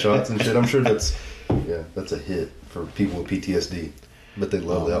 Gunshots and shit. I'm sure that's a hit for people with PTSD, but they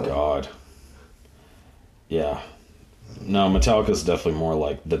love that one. Oh God. Yeah. No, Metallica's definitely more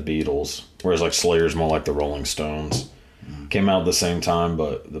like the Beatles, whereas like Slayer's more like the Rolling Stones. Came out at the same time,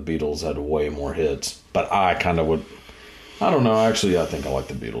 but the Beatles had way more hits. But I kind of would. I don't know. Actually, I think I like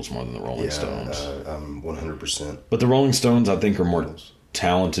the Beatles more than the Rolling Stones. 100%. But the Rolling Stones, I think, are more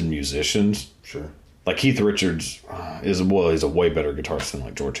talented musicians. Sure. Like Keith Richards he's a way better guitarist than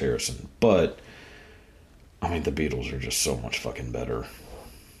like George Harrison. But I mean, the Beatles are just so much fucking better.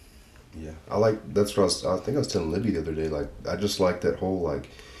 Yeah, that's what I think I was telling Libby the other day. Like, I just like that whole like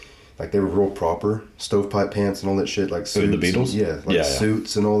they were real proper, stovepipe pants and all that shit. Like suits, the Beatles,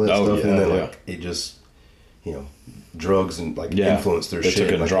 suits and all that stuff. Yeah, and then like it just, you know, drugs and like influenced their they shit.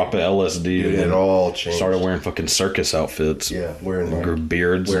 They took a drop of LSD and it all changed. Started wearing fucking circus outfits. Yeah, wearing grew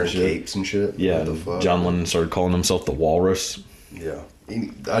beards, wearing and shit. capes and shit. Yeah, what the fuck? John Lennon started calling himself the Walrus. Yeah,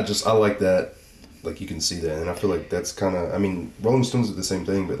 I like that. Like, you can see that, and I feel like that's kind of... I mean, Rolling Stones did the same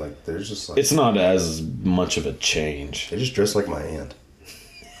thing, but, like, there's just, like... It's not as much of a change. They just dress like my aunt.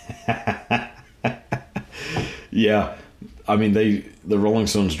 Yeah. I mean, the Rolling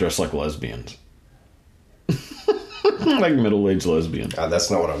Stones dress like lesbians. Like middle-aged lesbians.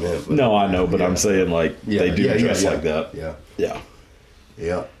 That's not what I meant. But, no, I know, but I'm saying, like, they do dress like that. Yeah. Yeah.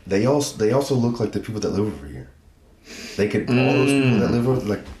 Yeah. They also look like the people that live over here. They could... All those people that live over...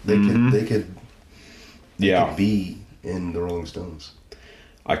 Like, they could be in the Rolling Stones.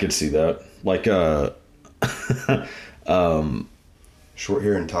 I could see that. Like, short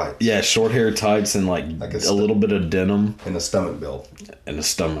hair and tights. Yeah, short hair, tights, and like a little bit of denim. And a stomach belt.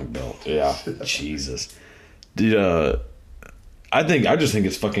 Yeah. Jesus. Dude, I just think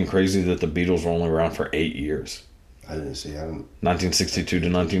it's fucking crazy that the Beatles were only around for 8 years. I didn't see. 1962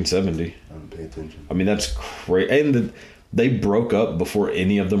 to 1970. I didn't pay attention. I mean, that's crazy. And they broke up before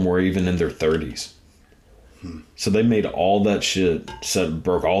any of them were even in their 30s. So they made all that shit,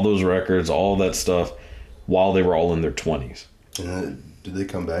 broke all those records, all that stuff, while they were all in their 20s. And did they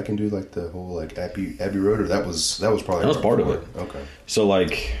come back and do like the whole like Abbey Road, or that was probably part of it? Okay. So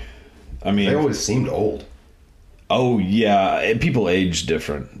like, I mean, they always seemed old. Oh yeah, people age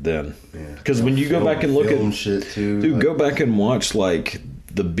different then. Yeah. Because when you go back and look at shit too, dude, go back and watch like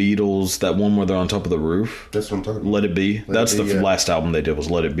the Beatles, that one where they're on top of the roof. That's what I'm talking about. Let It Be. That's the last album they did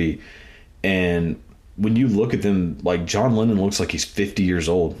was Let It Be, and when you look at them, like John Lennon looks like he's 50 years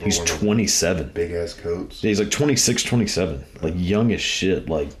old. He's 27. Big ass coats. Yeah, he's like 26, 27. Like young as shit.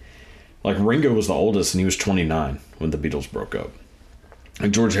 Like Ringo was the oldest and he was 29 when the Beatles broke up.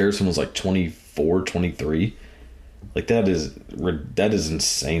 Like George Harrison was like 24, 23. Like that is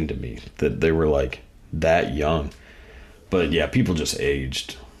insane to me that they were like that young. But yeah, people just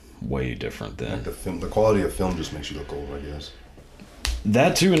aged way different then. Like the quality of film just makes you look old, I guess.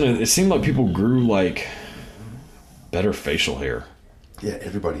 That too, and it seemed like people grew like better facial hair. Yeah,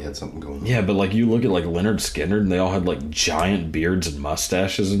 everybody had something going on. Yeah, but like you look at like Leonard Skinner, and they all had like giant beards and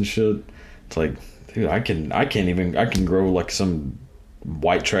mustaches and shit. It's like, dude, I can grow like some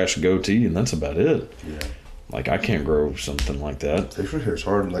white trash goatee, and that's about it. Yeah. Like I can't grow something like that. Facial hair is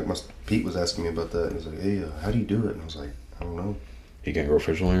hard. Like Pete was asking me about that, and he was like, "Hey, how do you do it?" And I was like, "I don't know." You can't grow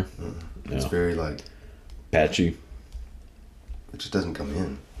facial hair. It's very like patchy. It just doesn't come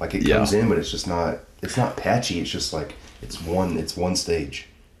in. Like it comes in, but it's just not. It's not patchy. It's just like it's one stage.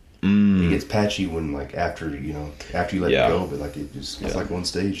 It gets patchy when like after you let it go, but like it's like one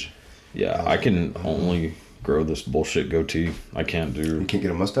stage. Yeah, I can only grow this bullshit goatee. I can't do. You can't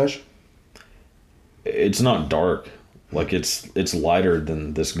get a mustache. It's not dark. Like it's lighter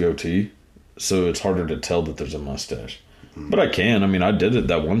than this goatee, so it's harder to tell that there's a mustache. But I can. I mean, I did it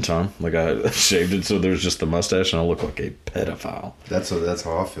that one time. Like I shaved it so there's just the mustache, and I look like a pedophile. That's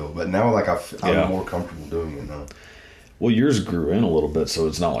how I feel. But now, like I'm Yeah. more comfortable doing it now. Well, yours grew in a little bit, so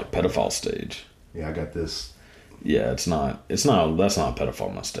it's not like pedophile stage. Yeah, I got this. Yeah, it's not. That's not a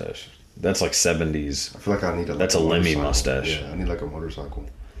pedophile mustache. That's like 70s. I feel like I need That's a Lemmy motorcycle. mustache. Yeah, I need like a motorcycle.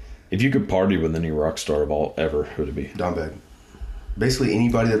 If you could party with any rock star of all ever, who would it be? Dimebag. Basically,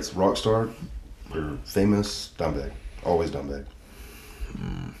 anybody that's rock star or famous, Dimebag. Always Dimebag.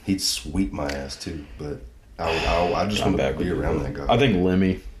 He'd sweep my ass too, but I just want to Dimebag would be around cool. that guy. I think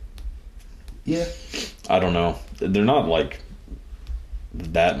Lemmy. Yeah. I don't know. They're not like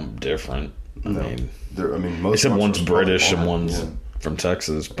that different. I No. mean, Most except rock one's stars probably British and are, one's yeah. from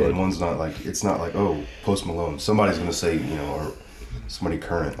Texas, but And one's not like, it's not like, oh, Post Malone. Somebody's gonna say, or somebody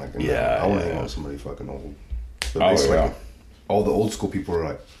current. Like, Yeah, I want to yeah. hang out with somebody fucking old. But Oh, basically, yeah. like, all the old school people are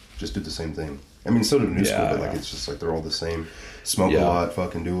like, just do the same thing. I mean, so do new school, Yeah, but like yeah. it's just like they're all the same. Smoke Yeah. a lot,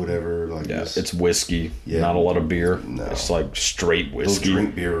 fucking do whatever. Like, yeah, just, it's whiskey, Yeah. not a lot of beer. No. It's like straight they'll whiskey.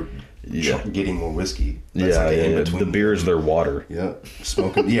 drink beer, Yeah. getting more whiskey. That's Yeah, like yeah, in yeah. between. The beer is their water. Yeah,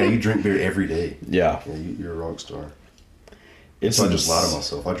 smoking. Yeah, you drink beer every day. Yeah, Yeah, you're a rock star. it's So I just lie to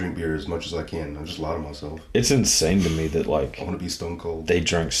myself. I drink beer as much as I can. I just lie to myself. It's insane to me that like I want to be stone cold. they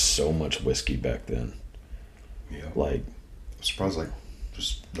drank so much whiskey back then. Yeah. Like I'm surprised,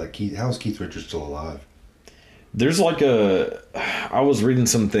 just like Keith. How is Keith Richards still alive? there's like I was reading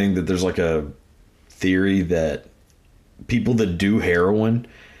something that there's like a theory that people that do heroin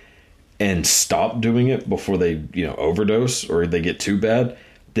and stop doing it before they, overdose or they get too bad,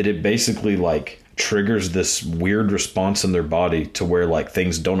 that it basically like triggers this weird response in their body to where like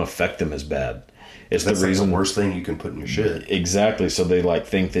things don't affect them as bad. It's That's the reason. the worst thing you can put in your shit. Exactly. So they like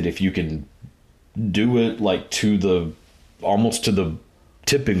think that if you can do it like almost to the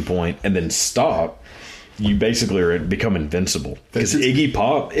tipping point and then stop, you basically become invincible. Because Iggy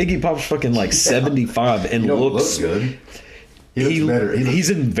Pop's fucking like 75 and He don't looks look good. He looks better. He's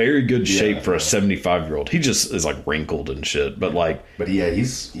in very good shape Yeah. for a 75-year-old. He just is like wrinkled and shit. But like, But yeah,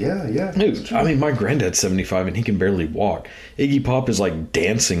 yeah. dude, I mean, my granddad's 75 and he can barely walk. Iggy Pop is like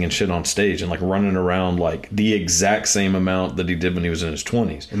dancing and shit on stage and like running around like the exact same amount that he did when he was in his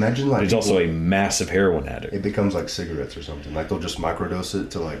 20s. Imagine like But he's also a massive heroin addict. it becomes like cigarettes or something. Like they'll just microdose it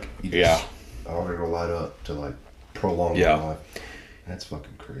to like I'll get a light up to like prolong Yeah. my life. That's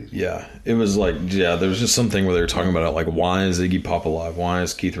fucking crazy. Yeah, it was like, there was just something where they were talking about it, like, why is Iggy Pop alive? Why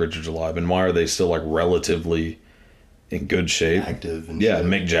is Keith Richards alive? And why are they still, like, relatively in good shape? Active and yeah, shit.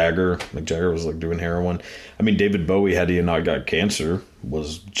 Mick Jagger was, like, doing heroin. I mean, David Bowie, had he not got cancer,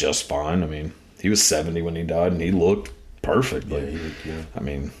 was just fine. I mean, he was 70 when he died, and he looked perfect. Yeah, Like, yeah. I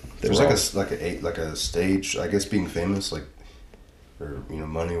mean, they There's were like a stage, I guess, being famous, like, or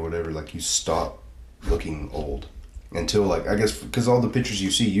money or whatever. Like you stop looking old until like I guess because all the pictures you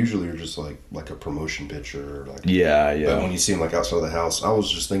see usually are just like a promotion picture or like yeah. But when you see him like outside the house, I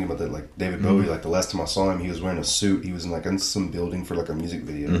was just thinking about that. Like David Bowie, like the last time I saw him, he was wearing a suit. He was in like in some building for like a music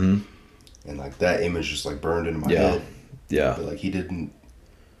video, and like that image just like burned into my head. Yeah. But like he didn't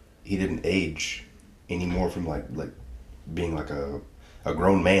age anymore from like being like a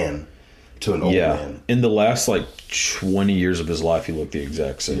grown man to an old man. In the last like 20 years of his life, he looked the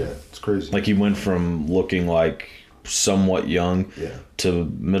exact same. Yeah, it's crazy. Like he went from looking like somewhat young to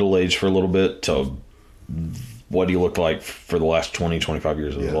middle age for a little bit to what he looked like for the last 20-25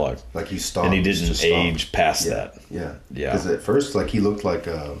 years of his life. Like he stopped, and he didn't age past yeah. that. Yeah, Yeah. Because at first, like he looked like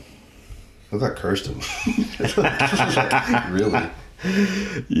Kirsten. Really,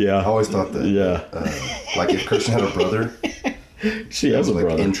 Yeah, I always thought that. Yeah. Like if Kirsten had a brother, she has a like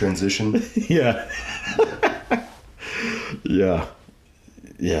brother. in transition. Yeah. Yeah.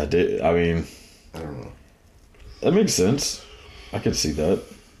 I mean, I don't know. that makes sense. I could see that.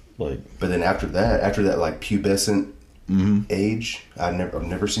 Like, But then after that like pubescent age, I've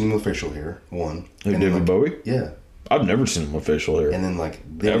never seen him with facial hair. One. like And then, David like, Bowie? Yeah. I've never seen him with facial hair. And then then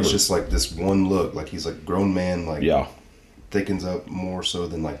it's Ever. just like this one look, like he's like grown man, like Yeah. thickens up more so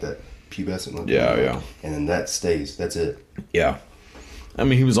than like that pubescent look. Yeah, look. yeah. And then that stays. That's it. Yeah. I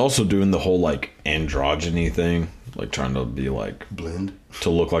mean, he was also doing the whole, like, androgyny thing. Like, trying to be, like, Blend. to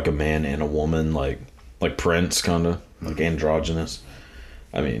look like a man and a woman. Like Prince, kind of. Like, androgynous.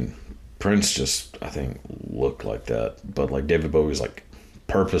 I mean, Prince just, I think, looked like that. But, like, David Bowie was, like,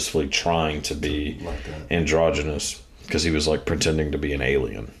 purposefully trying to be Like that. androgynous. Because he was, like, pretending to be an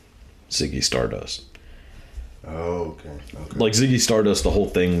alien. Ziggy Stardust. Oh, okay. Like Ziggy Stardust, the whole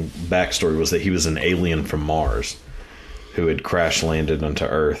thing, backstory was that he was an alien from Mars who had crash landed onto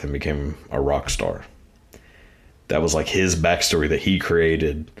Earth and became a rock star. that was like his backstory that he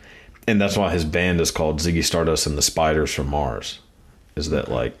created. And that's why his band is called Ziggy Stardust and the Spiders from Mars. Is that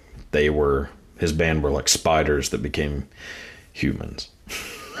like his band were like spiders that became humans.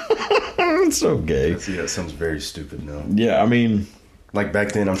 It's so gay. See, that sounds very stupid now. Yeah, I mean, like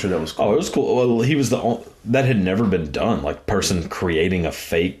back then, I'm sure that was cool. oh, it was cool. Well, he was that had never been done. Like person creating a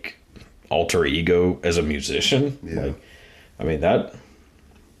fake alter ego as a musician. Yeah. Like, I mean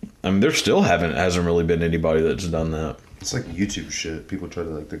there still hasn't really been anybody that's done that. It's like YouTube shit. People try to,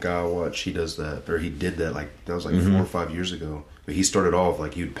 like, the guy I watch, he does that, or he did that, like, that was like Mm-hmm. 4 or 5 years ago. But he started off,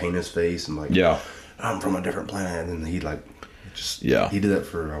 like, he'd paint his face and, like, Yeah. I'm from a different planet. And he, like, just, Yeah. he did that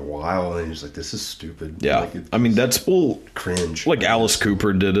for a while, and he's like, this is stupid. Yeah. Like, I mean, that's cringe. like Alice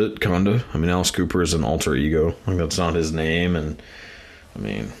Cooper did it, kind of. I mean, Alice Cooper is an alter ego. Like, that's not his name. And, I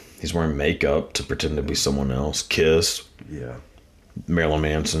mean, he's wearing makeup to pretend to be someone else. Kiss, Yeah. Marilyn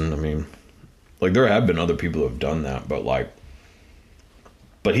Manson. I mean, like, there have been other people who have done that, but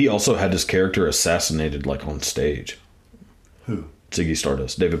he also had his character assassinated, like, on stage. Who? Ziggy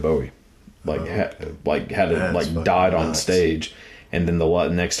Stardust, David Bowie, like had it That's like fucking died on nuts. stage, and then the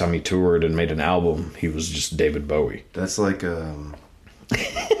next time he toured and made an album, he was just David Bowie. That's like,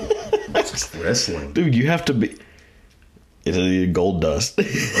 it's wrestling. Dude, you have to be. It's a gold dust.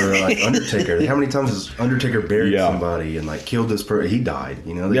 Or like Undertaker. How many times has Undertaker buried Yeah. somebody and, like, killed this person? He died,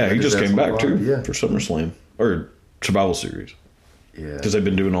 you know? Yeah, he just came back too Yeah. for SummerSlam or Survival Series Yeah. because they've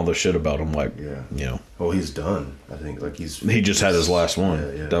been doing all this shit about him. Like, Yeah. you know, Oh, he's done. I think, like, he just had his last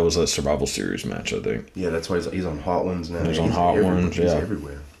one. Yeah. That was that Survival Series match, I think. Yeah, that's why he's on Hot Ones now. He's on Hot Ones, He's yeah.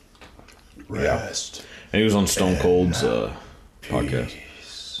 everywhere. Rest. And he was on Stone Cold's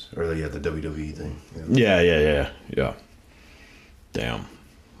podcast. Or the WWE thing. Yeah. Damn.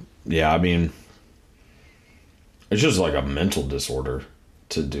 Yeah, I mean, it's just like a mental disorder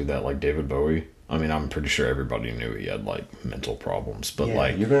to do that, like David Bowie. I mean, I'm pretty sure everybody knew he had, like, mental problems, but, Yeah,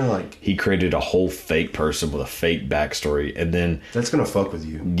 like, you're gonna, like, he created a whole fake person with a fake backstory, and then, that's gonna fuck with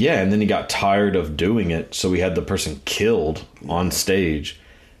you. yeah, and then he got tired of doing it, so he had the person killed on stage,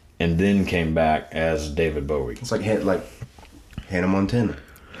 and then came back as David Bowie. It's like Hannah Montana.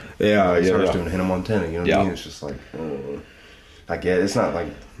 Yeah, He started doing Hannah Montana. You know what Yeah. I mean? It's just like, I get it. It's not like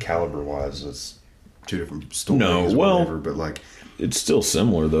caliber wise. It's two different stories. No, or well- whatever, but like, It's still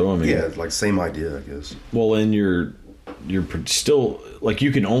similar, though. I mean, yeah, like same idea, I guess. well, and you're still, like,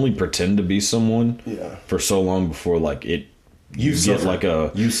 you can only pretend to be someone Yeah. for so long before, like, you get suffer. like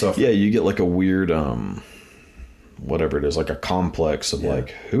a You suffer. yeah, you get like a weird whatever it is, like a complex of like,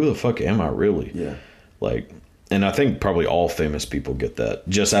 who the fuck am I really? Yeah. Like, and I think probably all famous people get that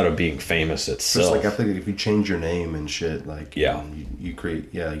just out of being famous Just itself. like, I think if you change your name and shit, like, Yeah. you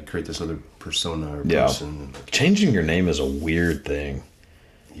create this other persona or Yeah. person. And like, Changing your name is a weird thing.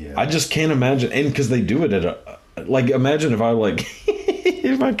 yeah. I just can't imagine, and because they do it at like, imagine if I like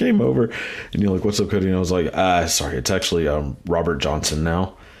if I came over and you're like, "What's up, Cody?" And I was like, sorry, it's actually Robert Johnson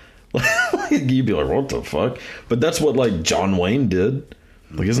now." You'd be like, "What the fuck?" But that's what, like, John Wayne did.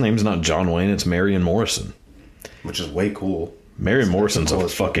 Like, his name's not John Wayne; it's Marion Morrison. Which is way cool. Marion Morrison's the a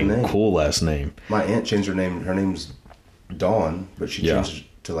coolest fucking fucking name. cool ass name. My aunt changed her name. Her name's Dawn, but she Yeah. changed it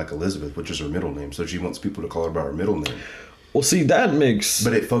to, like, Elizabeth, which is her middle name. So she wants people to call her by her middle name. Well, see, that makes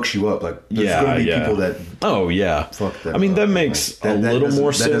But it fucks you up. Like, there's yeah, going to be yeah. people that Oh yeah. fuck that I mean, up. that makes Like, a that little doesn't-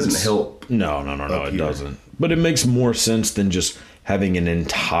 more that sense. doesn't help No, up it here. doesn't. But it makes more sense than just having an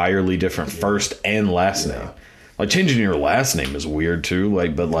entirely different first and last name. Like, changing your last name is weird too.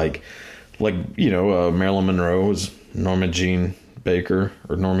 Like, but like you know, Marilyn Monroe is Norma Jean Baker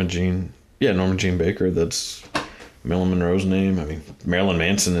or Norma Jean. Yeah, Norma Jean Baker. That's Marilyn Monroe's name. I mean, Marilyn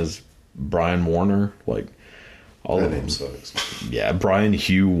Manson is Brian Warner. Like, all that of name them. sucks. Yeah, Brian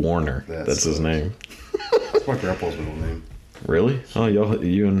Hugh Warner. That That's his sucks. name. That's my grandpa's middle name. Really? Oh,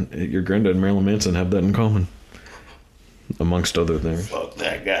 you and your granddad Marilyn Manson have that in common, amongst other things. Fuck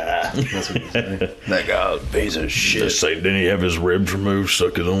that guy. That's what you say. That guy's a piece of shit. Just say, didn't he have his ribs removed,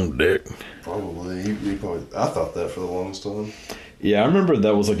 suck his own dick? Probably. He probably. I thought that for the longest time. Yeah, I remember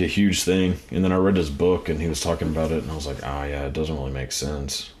that was like a huge thing, and then I read his book, and he was talking about it, and I was like, yeah, it doesn't really make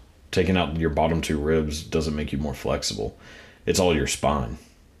sense. Taking out your bottom two ribs doesn't make you more flexible. It's all your spine.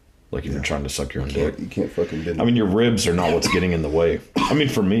 Like, if you're trying to suck your own dick. You can't fucking bend. I mean, your ribs are not what's getting in the way. I mean,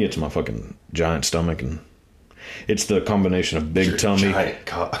 for me, it's my fucking giant stomach, and it's the combination of big tummy. giant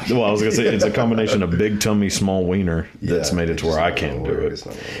cock. Well, I was gonna say it's a combination of big tummy, small wiener that's Yeah, made it it's to where just I not can't gonna do work. it. It's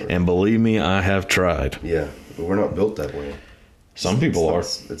not gonna work. And believe me, I have tried. Yeah, but we're not built that way. Some people are.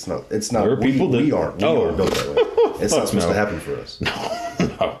 It's not. It's not. There are people that- we aren't. We Oh. aren't built that way. It's not Fuck supposed no. to happen for us.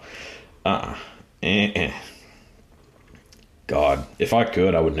 No. God, if I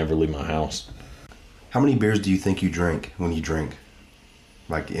could, I would never leave my house. How many beers do you think you drink when you drink?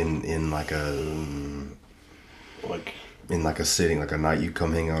 Like in like a Like, in like a sitting, like a night you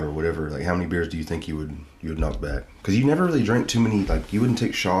come hang out or whatever. Like how many beers do you think you would knock back? Because you never really drank too many. Like you wouldn't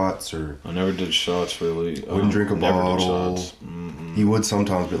take shots or I never did shots really. wouldn't drink a Never did bottle. shots. You would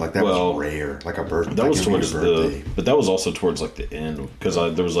sometimes, but like that Well, was rare. Like a birthday. That was like, it towards a birthday. but that was also towards like the end because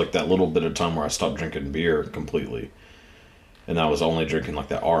there was like that little bit of time where I stopped drinking beer completely, and I was only drinking like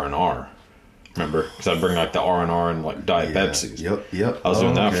that R&R. Remember? Because I'd bring like the R&R and like Diet Yeah. Pepsis. Yep. I was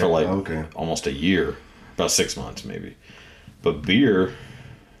doing that okay, for like okay. almost a year, about 6 months maybe. But beer,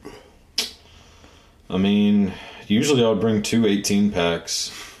 I mean, usually I would bring 2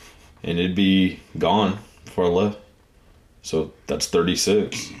 18-packs, and it'd be gone before I left. So that's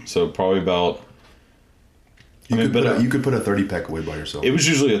 36. So probably about. You I mean, could put a 30-pack away by yourself. It was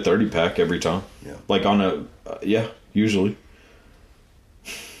usually a 30-pack every time. Yeah. Like on a, usually.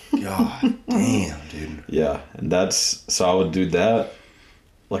 God damn, dude. Yeah, and so I would do that,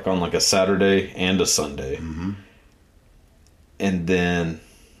 like on like a Saturday and a Sunday. Mm-hmm. And then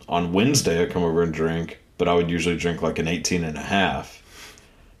on Wednesday I come over and drink, but I would usually drink like an 18.5.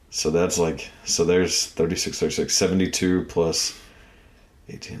 So that's like, so there's 36, 72 plus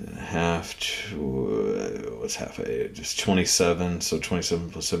 18.5. What's half a? Just 27. So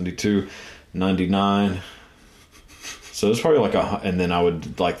 27 plus 72, 99. So it's probably like and then I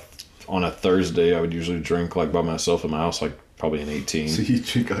would like on a Thursday I would usually drink like by myself in my house like probably an 18. So you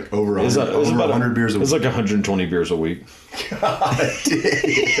drink like over It's 100 beers a week. It's like 120 beers a week. God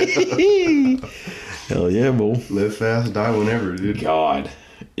damn. Hell yeah, bull. Live fast, die whenever, dude. God,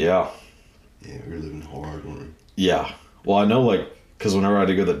 yeah, Yeah, we were living hard, weren't we? yeah. Well, I know like because whenever I had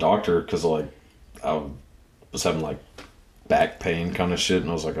to go to the doctor because like I was having like back pain kind of shit, and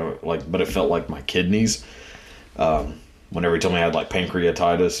I was like, but it felt like my kidneys. Whenever he told me I had like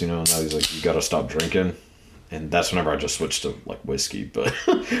pancreatitis, and now he's like, you got to stop drinking. And that's whenever I just switched to like whiskey, but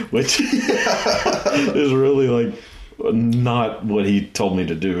which is really like not what he told me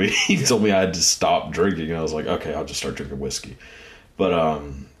to do. He told me I had to stop drinking, and I was like, okay, I'll just start drinking whiskey. But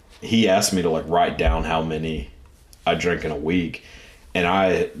he asked me to like write down how many I drink in a week, and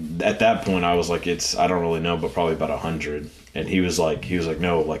at that point I was like, I don't really know, but probably about 100. And he was like,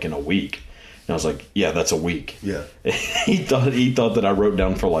 no, like in a week. And I was like, yeah, that's a week. Yeah. he thought that I wrote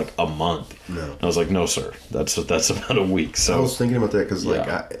down for like a month. No. And I was like, no, sir, that's about a week. So I was thinking about that because, like,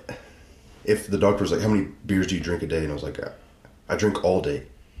 Yeah. if the doctor was like, how many beers do you drink a day? And I was like, I drink all day.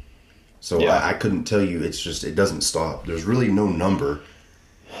 So Yeah. I couldn't tell you. It's just, it doesn't stop. There's really no number.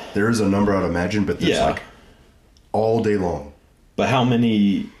 There is a number, I'd imagine, but there's like all day long. But how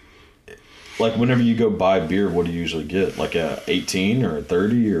many, like whenever you go buy beer, what do you usually get? Like a 18 or a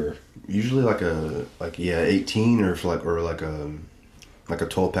 30 or? Usually 18 or like a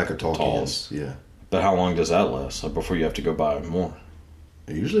 12-pack of tall Talls. cans. Yeah. But how long does that last? Like before you have to go buy more?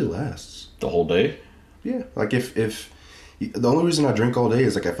 It usually lasts. The whole day? Yeah. Like if the only reason I drink all day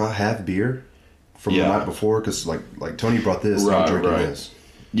is like if I have beer from the night before, because like Tony brought this, and I'm drinking this.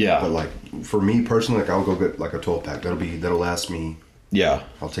 Yeah. But like for me personally, like I'll go get like a 12-pack. That'll last me. Yeah.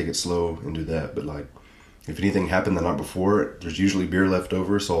 I'll take it slow and do that. But like if anything happened the night before, there's usually beer left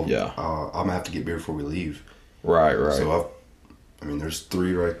over, so I'm gonna have to get beer before we leave. Right. So there's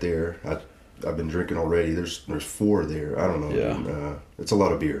 3 right there. I've been drinking already. There's 4 there. I don't know. Yeah. It's a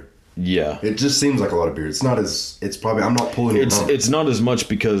lot of beer. Yeah. It just seems like a lot of beer. It's not as. It's probably. I'm not pulling it. It's not as much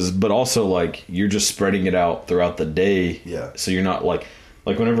but also like you're just spreading it out throughout the day. Yeah. So you're not like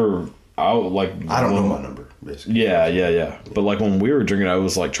whenever I don't know my number basically. Yeah. But like when we were drinking, I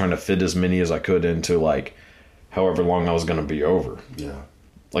was like trying to fit as many as I could into like however long I was gonna be over. Yeah.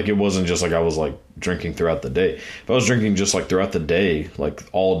 Like it wasn't just like I was like drinking throughout the day. If I was drinking just like throughout the day, like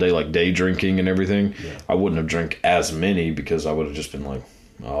all day, like day drinking and everything, I wouldn't have drank as many because I would have just been like,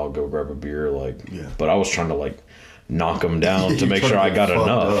 I'll go grab a beer. But I was trying to like knock them down to make sure I got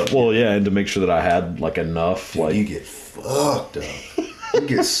enough. Up. Well, yeah, and to make sure that I had like enough. Dude, like you get fucked up. You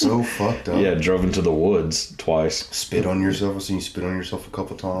get so fucked up. Yeah, drove into the woods twice. Spit on yourself. I've seen you spit on yourself a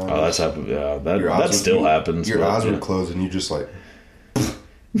couple times. Oh, that's happened. Yeah, that still happens. Your eyes would close and you just like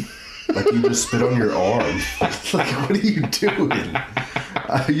you just spit on your arm. Like, what are you doing?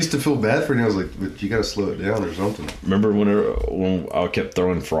 I used to feel bad for you. I was like, but you got to slow it down or something. Remember when I kept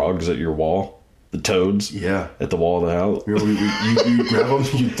throwing frogs at your wall? The toads? Yeah. At the wall of the house? You grab them,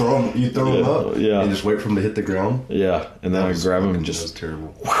 you throw them up, and just wait for them to hit the ground. Yeah, and then I grab them and just... That was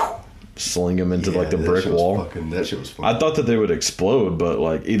terrible. Sling them into like the brick wall. That shit was fun. I thought that they would explode, but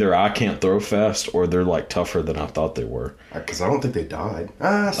like either I can't throw fast or they're like tougher than I thought they were. Because I don't think they died.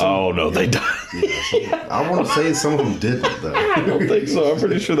 They died. I want to say some of them didn't though. I don't think so. I'm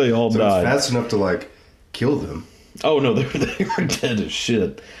pretty sure they all died. It's fast enough to like kill them. Oh no, they were dead as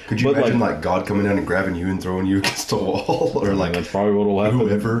shit. Could you But, imagine like God coming down and grabbing you and throwing you against a wall, or like that's probably what'll happen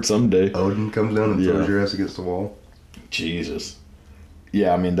whoever someday. Odin comes down and Yeah. throws your ass against the wall? Jesus.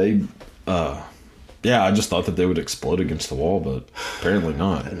 Yeah, I mean they. Yeah, I just thought that they would explode against the wall, but apparently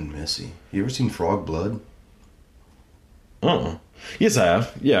not. That'd been messy. You ever seen frog blood? Yes, I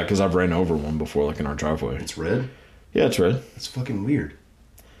have. Yeah, because I've ran over one before, like in our driveway. It's red. Yeah, it's red. It's fucking weird.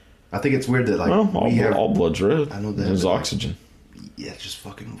 I think it's weird that like Well, we have. all blood's red. I know that, There's but, like, oxygen. Yeah, it's just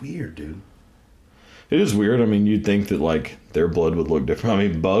fucking weird, dude. It is weird. I mean, you'd think that like their blood would look different. I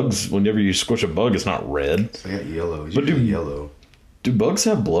mean, bugs. Whenever you squish a bug, it's not red. I got yellow. It's But usually do- yellow. Do bugs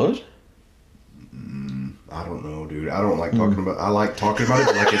have blood? I don't know, dude. I don't like talking about. I like talking about it,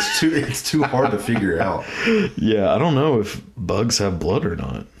 but like it's too hard to figure out. Yeah, I don't know if bugs have blood or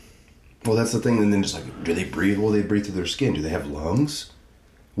not. Well, that's the thing. And then just like, do they breathe? Well, they breathe through their skin. Do they have lungs?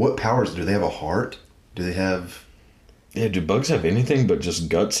 What powers do they have? A heart? Do they have? Yeah, do bugs have anything but just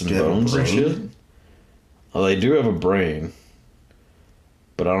guts and Do they have a bones and brain? shit? Well, they do have a brain,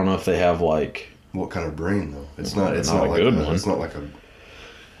 but I don't know if they have like What kind of brain though? It's Well, not. It's not not, a like good a, one. It's not like a.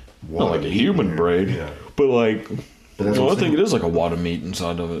 not like a human brain, Yeah. but like. But that's Well, what I I'm think saying. it is like a wad of meat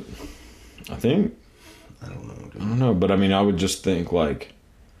inside of it. I think. I don't know, dude. I don't know, but I mean, I would just think like,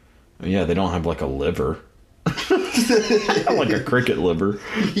 yeah, they don't have like a liver, like a cricket liver.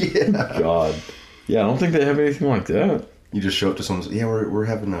 Yeah. God, yeah, I don't think they have anything like that. You just show up to someone. Yeah, we're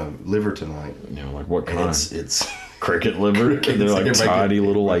having a liver tonight. You know, like what And kind? it's Cricket liver. They're like It's tiny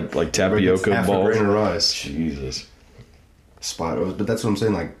little like tapioca half balls. a grain of rice. Jesus. Spot. But that's what I'm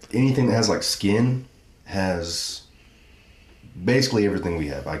saying. Like anything that has like skin has basically everything we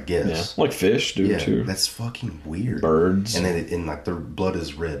have, I Yeah, guess. like fish do Yeah, too. that's fucking weird. Birds. And then and like their blood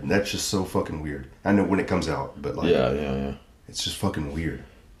is red. And that's just so fucking weird. I know when it comes out, but like Yeah. it's just fucking weird.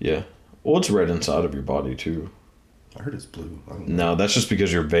 Yeah. Well, it's red inside of your body too. I heard it's blue. I don't know. No, that's just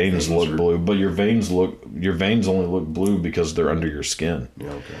because your veins Veins look are- blue, but your veins only look blue because they're under your skin. Yeah,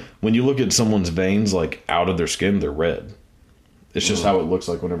 okay. When you look at someone's veins like out of their skin, they're red. It's just how it looks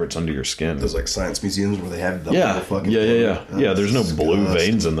like whenever it's under your skin. Those like science museums where they have the Yeah, whole fucking yeah. That's Yeah, there's no blue disgusting.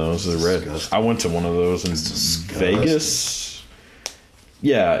 veins in those. They're red. Disgusting. I went to one of those in disgusting. Vegas.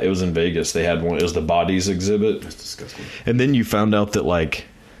 Yeah, it was in Vegas. They had one. It was the bodies exhibit. It's disgusting. And then you found out that like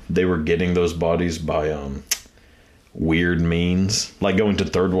they were getting those bodies by weird means, like going to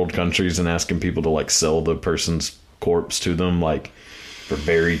third world countries and asking people to like sell the person's corpse to them like for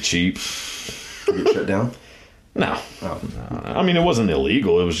very cheap. You get shut down? No. Oh. I mean, it wasn't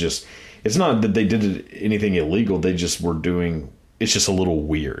illegal. It was just, it's not that they did anything illegal. They just were doing, it's just a little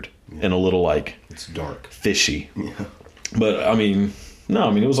weird and a little like It's dark. fishy. Yeah. But I mean, no,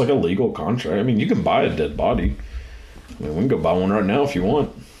 I mean, it was like a legal contract. I mean, you can buy a dead body. I mean, we can go buy one right now if you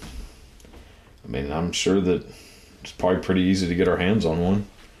want. I mean, I'm sure that it's probably pretty easy to get our hands on one,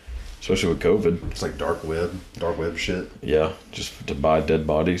 especially with COVID. It's like dark web shit. Yeah, just to buy dead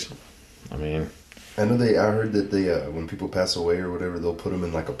bodies. I mean, I heard that they, when people pass away or whatever, they'll put them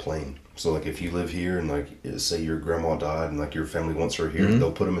in like a plane. So like if you live here and like, say your grandma died and like your family wants her here,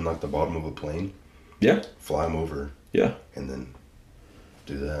 they'll put them in like the bottom of a plane, yeah, fly them over, yeah, and then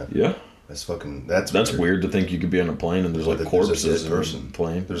do that. yeah. That's Weird to think you could be on a plane and there's like There's a corpses dead in person. the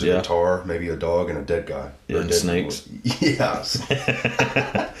plane. There's a yeah. guitar, maybe a dog, and a dead guy. Yeah, Or and dead snakes. people. Yes.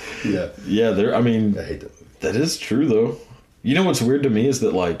 Yeah. Yeah, there. I mean, I hate that. that is true though. You know what's weird to me is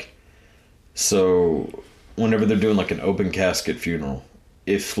that like, so whenever they're doing like an open casket funeral,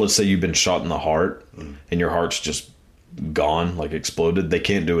 if let's say you've been shot in the heart and your heart's just gone, like exploded, they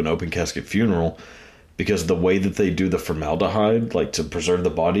can't do an open casket funeral because the way that they do the formaldehyde, like to preserve the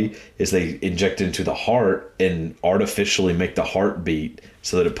body, is they inject into the heart and artificially make the heart beat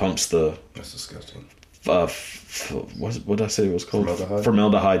so that it pumps the That's disgusting. what did I say it was called? Formaldehyde?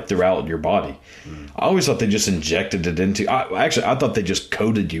 Formaldehyde throughout your body. I always thought they just injected it into. I thought they just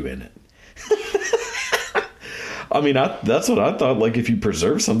coated you in it. I mean, that's what I thought. Like if you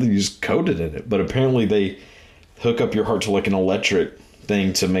preserve something, you just coat it in it. But apparently they hook up your heart to like an electric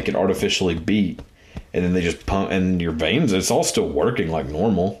thing to make it artificially beat, and then they just pump and your veins. It's all still working like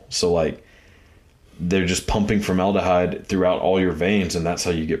normal. So like they're just pumping formaldehyde throughout all your veins, and that's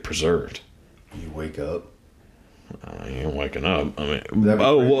how you get preserved. You wake up. You ain't waking up. I mean, That'd be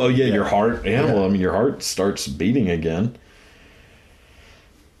oh crazy. well, yeah, Yeah. your heart. Yeah, Yeah. well, I mean, your heart starts beating again.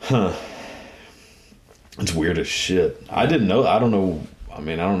 Huh? It's weird as shit. I didn't know. I don't know. I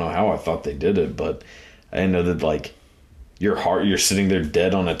mean, I don't know how I thought they did it, but I didn't know that like your heart. You're sitting there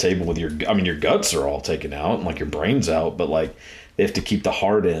dead on a table with your. I mean, your guts are all taken out and like your brain's out, but like they have to keep the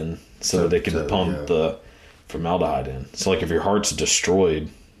heart in so that they can pump yeah. the formaldehyde in. So like if your heart's destroyed,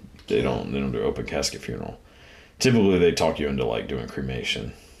 They don't do open casket funeral. Typically, they talk you into like doing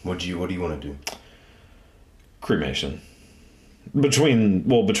cremation. What do you want to do? Cremation. Between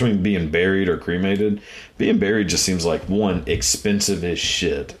being buried or cremated, being buried just seems like one, expensive as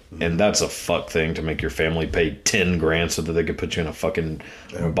shit, and that's a fuck thing to make your family pay $10,000 so that they could put you in a fucking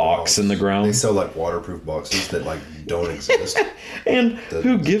box in the ground. They sell like waterproof boxes that like don't exist. And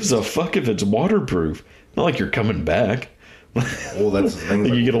who gives a fuck if it's waterproof? Not like you're coming back. Well, that's the thing.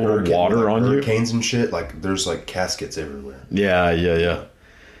 Like you get a little water on you. Hurricanes and shit. Like there's like caskets everywhere. Yeah.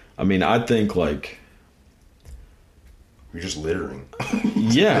 I mean, I think like. You're just littering.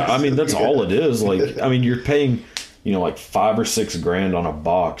 Yeah, I mean that's all it is. Like, I mean, you're paying, like $5,000 or $6,000 on a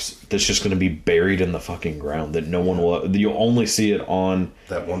box that's just going to be buried in the fucking ground that no one will. You'll only see it on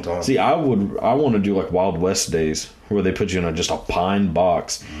that one time. See, I want to do like Wild West days where they put you in just a pine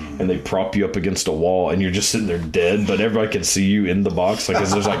box and they prop you up against a wall and you're just sitting there dead, but everybody can see you in the box, like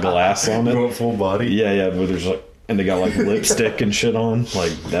 'cause there's like glass on it. You want full body? Yeah, but there's like. And they got like lipstick and shit on.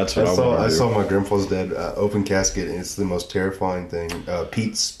 Like that's what I saw my grandpa's dead open casket, and it's the most terrifying thing.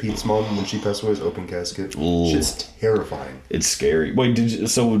 Pete's mom, when she passed away, was open casket. Ooh. Shit's terrifying. It's scary. Wait,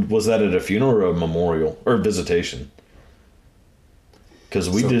 so was that at a funeral or a memorial or a visitation? Because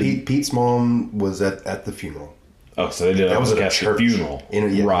Pete's mom was at the funeral. Oh, so they did that was at a casket church funeral.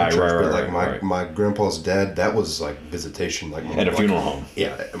 Right. But like right. my grandpa's dad, that was like visitation, like at a funeral home.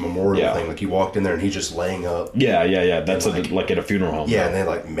 Yeah, a memorial thing. Like you walked in there and he's just laying up. Yeah. That's like at a funeral home. Yeah, and they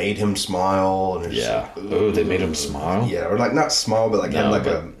like made him smile and they made him smile. Yeah, or like not smile, but like had like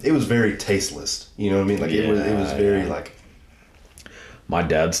it was very tasteless. You know what I mean? Like it was very like. My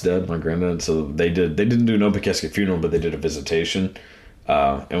dad's dead, my granddad. So they didn't do an open casket funeral, but they did a visitation,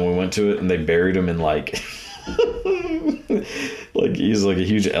 and we went to it and they buried him in like. Like he's like a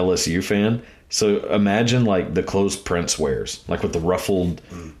huge LSU fan, so imagine like the clothes Prince wears, like with the ruffled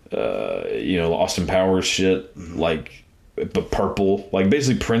Austin Powers shit, like but purple, like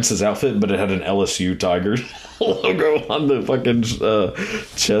basically Prince's outfit, but it had an LSU Tiger logo on the fucking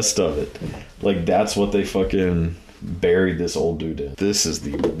chest of it. Like that's what they fucking buried this old dude in. This is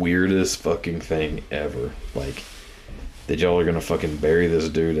the weirdest fucking thing ever. Like that y'all are gonna fucking bury this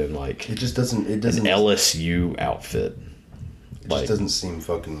dude in like it doesn't an LSU outfit. It just doesn't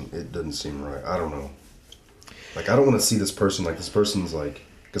seem right. I don't know. Like I don't want to see this person like this person's like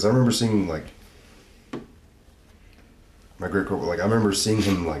because I remember seeing like my great like I remember seeing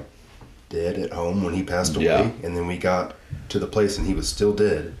him like dead at home when he passed away, and then we got to the place and he was still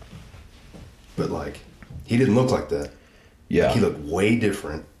dead, but like he didn't look like that. Yeah, like, he looked way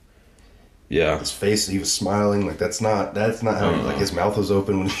different. Yeah, his face, he was smiling. Like that's not how like his mouth was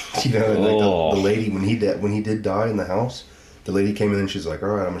open when like the lady when he did die in the house. The lady came in and she's like, "All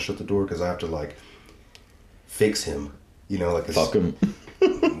right, I'm gonna shut the door because I have to like fix him." Like fuck him.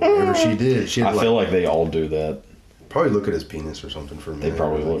 Whatever she did, I feel like they all do that. Probably look at his penis or something for a minute. They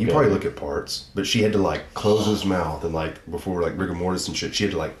probably look. You probably look at parts, but she had to like close his mouth and like before like rigor mortis and shit. She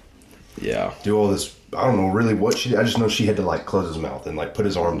had to like do all this. I don't know really what she. I just know she had to like close his mouth and like put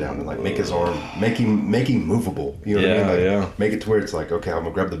his arm down and like make his arm make him movable. You know what I mean? Like, make it to where it's like okay, I'm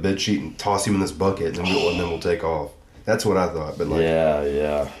gonna grab the bed sheet and toss him in this bucket and then we'll take off. That's what I thought, but like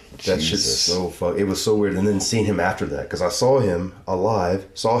that shit's so fuck. It was so weird, and then seeing him after that because I saw him alive,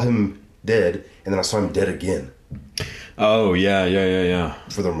 saw him dead, and then I saw him dead again. Oh yeah.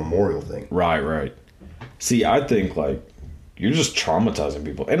 For the memorial thing. Right. See, I think like you're just traumatizing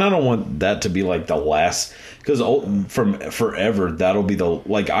people, and I don't want that to be like the last because from forever that'll be the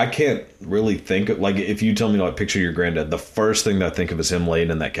like I can't really think of like if you tell me to like picture your granddad, the first thing that I think of is him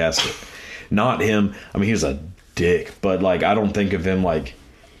laying in that casket, not him. I mean, he was a dick, but like I don't think of him like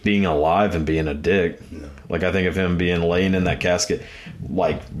being alive and being a dick. No. Like I think of him being laying in that casket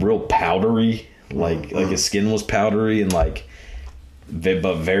like real powdery, like his skin was powdery and like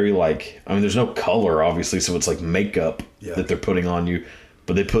but very like I mean there's no color obviously, so it's like makeup that they're putting on you,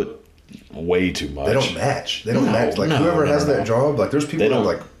 but they put way too much. They don't match. Like whoever has that job, like there's people that are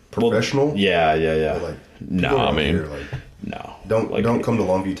like professional. Well, yeah. Like, I mean here, like, don't come to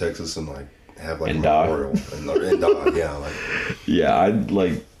Longview, Texas and like have like and a memorial and die. I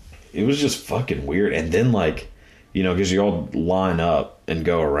like it was just fucking weird. And then like because you all line up and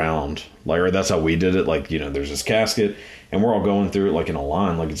go around like or that's how we did it, like there's this casket and we're all going through it like in a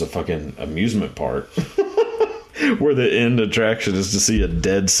line like it's a fucking amusement park where the end attraction is to see a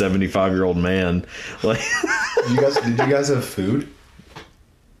dead 75-year-old man like did you guys have food?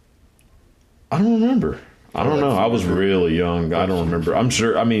 I don't remember. I don't know. I was really young. I don't remember. I'm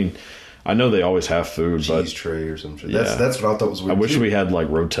sure. I mean, I know they always have food, but cheese tray or some shit. Yeah. That's what I thought was I weird. wish too. we had like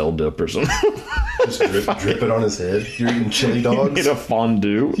Rotel dip or something. Just drip it on his head. You're eating chili dogs. Made a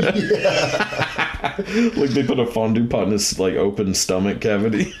fondue. Like they put a fondue pot in his like open stomach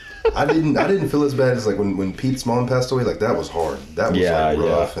cavity. I didn't feel as bad as like when Pete's mom passed away. Like that was hard. That was like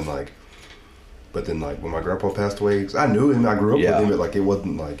rough and like. But then like when my grandpa passed away, 'cause I knew him. I grew up with him, but like it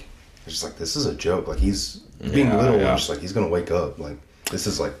wasn't like it's just like this is a joke. Like he's being little. Yeah. Just like he's gonna wake up. Like this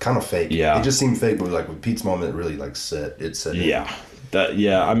is like kind of fake. Yeah, it just seemed fake. But like with Pete's mom, it really like set. Yeah, that.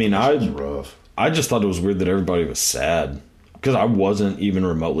 Yeah, I mean, was rough. I just thought it was weird that everybody was sad because I wasn't even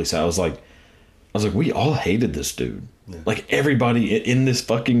remotely sad. I was like, we all hated this dude. Yeah. Like everybody in this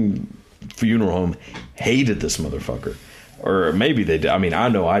fucking funeral home hated this motherfucker. Or maybe they did. I mean, I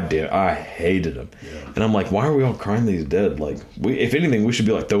know I did. I hated him. Yeah. And I'm like, why are we all crying that he's dead? Like, if anything, we should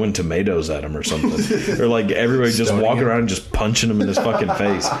be like throwing tomatoes at him or something. Or like everybody just walking around and just punching him in his fucking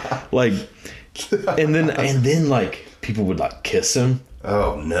face. Like, and then like people would like kiss him.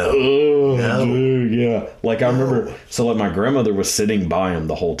 Oh no. Oh, no. Dude, yeah. Like I remember, so like my grandmother was sitting by him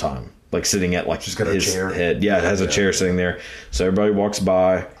the whole time. Like sitting at like she's got his a chair. head. Yeah, it has a chair sitting there. So everybody walks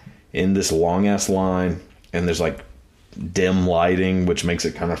by in this long ass line and there's like dim lighting, which makes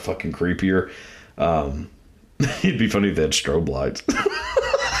it kind of fucking creepier. It'd be funny if they had strobe lights.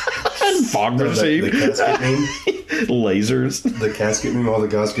 And fog machine. The casket meme. Lasers. The casket meme, all the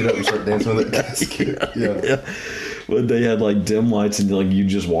guys get up and start dancing with the casket. Yeah. But they had like dim lights and like you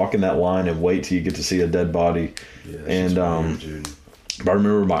just walk in that line and wait till you get to see a dead body. Yeah, and weird, but I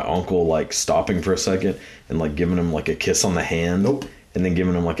remember my uncle like stopping for a second and like giving him like a kiss on the hand. Nope. And then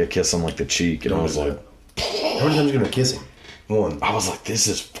giving him like a kiss on like the cheek. And I was like, how many times are you gonna kiss him? One. I was like, this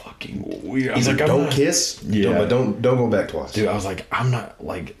is fucking weird. I was like, don't kiss. Yeah. But don't go back twice. Dude, I was like, I'm not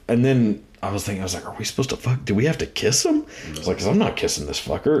like, and then I was like, are we supposed to fuck? Do we have to kiss him? I was like, 'cause I'm not kissing this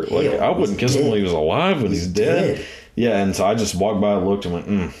fucker. Like, I wouldn't kiss him when he was alive, when he's dead. Yeah, and so I just walked by, looked, and went,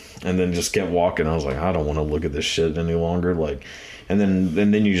 and then just kept walking. I was like, I don't want to look at this shit any longer. Like, and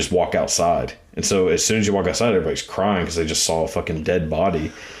then you just walk outside. And so as soon as you walk outside, everybody's crying because they just saw a fucking dead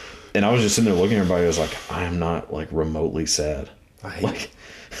body. And I was just sitting there looking at everybody. I was like, I am not like remotely sad. I hate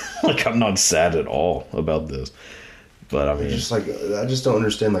like I'm not sad at all about this. But I mean, just like I just don't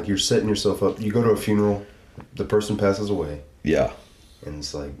understand. Like you're setting yourself up. You go to a funeral, the person passes away. Yeah. And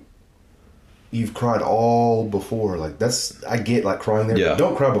it's like you've cried all before. Like that's I get like crying there. Yeah. But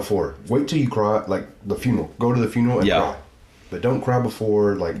don't cry before. Wait till you cry like the funeral. Go to the funeral and cry. But don't cry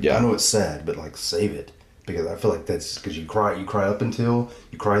before. Like I know it's sad, but like save it. Because I feel like that's because you cry up until,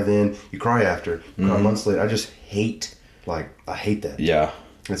 you cry then, you cry after, you cry months later. I just hate, I hate that. Yeah.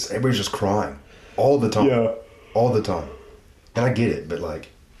 Everybody's just crying all the time. Yeah. All the time. And I get it, but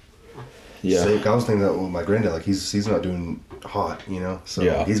yeah. I was thinking that with my granddad, like he's not doing hot, you know?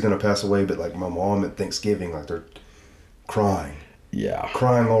 So he's going to pass away, but like my mom at Thanksgiving, like they're crying. Yeah.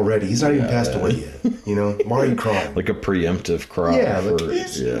 Crying already. He's not even passed away yet. You know? Why are you crying? Like a preemptive cry. Yeah.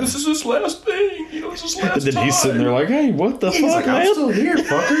 This is his last thing. You know, this is his last And then he's sitting there like, hey, what the fuck, like, man? I'm still here,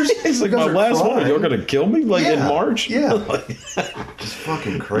 fuckers. He's like, my last one. You're going to kill me? Like in March? Yeah. Just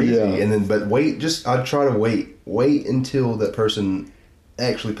fucking crazy. Yeah. And then, but I'd try to wait until that person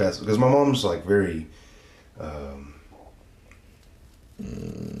actually passes. Because my mom's like very,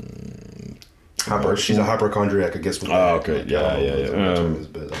 she's a hypochondriac, I guess. Okay.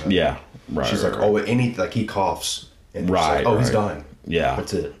 Yeah. Right. She's like, he coughs. And right. Like, he's dying. Yeah.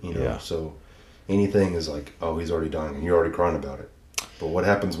 That's it. You know? Yeah. So anything is like, he's already dying and you're already crying about it. But what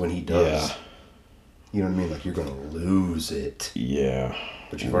happens when he does? Yeah. You know what I mean? Like you're going to lose it. Yeah.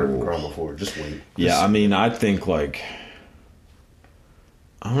 But you've already been crying before. Just wait. I mean, I think I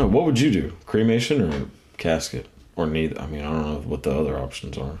don't know. What would you do? Cremation or casket? Or neither? I mean, I don't know what the other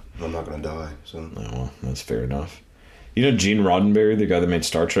options are. I'm not going to die, so. No, well, that's fair enough. You know, Gene Roddenberry, the guy that made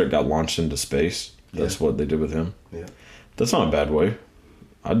Star Trek, got launched into space. That's what they did with him. Yeah. That's not a bad way.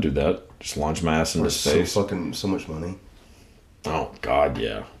 I'd do that. Just launch my ass into space. So much money. Oh God,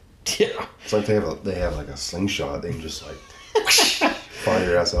 yeah. Yeah. It's like they have like a slingshot. They can just like fire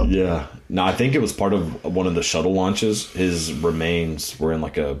your ass up. Yeah. No, I think it was part of one of the shuttle launches. His remains were in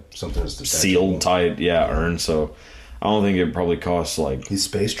like a something sealed tight, urn. So I don't think it probably costs like he's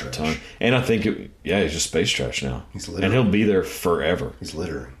space trash. Ton. And I think he's just space trash now. He's littering. And he'll be there forever. He's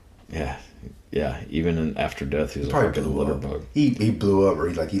littering. Yeah. Yeah. Even after death, he's probably a fucking litter bug. He blew up, or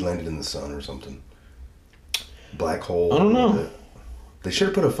he landed in the sun or something. Black hole. I don't know. They should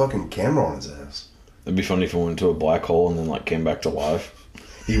have put a fucking camera on his ass. It'd be funny if he went into a black hole and then like came back to life.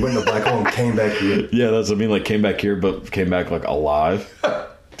 He went in a black hole and came back here. Yeah, that's what I mean. Like came back here, but came back like alive.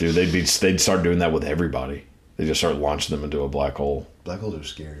 Dude, they'd start doing that with everybody. They just start launching them into a black hole. Black holes are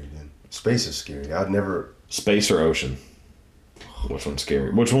scary, man. Space is scary. I'd never. Space or ocean? Which one's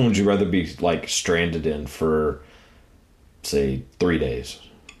scary? Which one would you rather be like stranded in for, say, 3 days?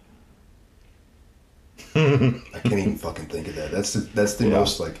 I can't even fucking think of that. That's the Yeah.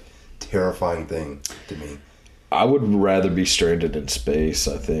 most like terrifying thing to me. I would rather be stranded in space,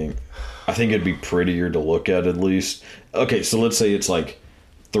 I think. I think it'd be prettier to look at least. Okay, so let's say it's like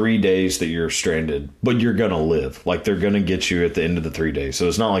 3 days that you're stranded, but you're going to live. Like, they're going to get you at the end of the 3 days. So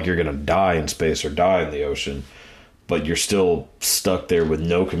it's not like you're going to die in space or die in the ocean, but you're still stuck there with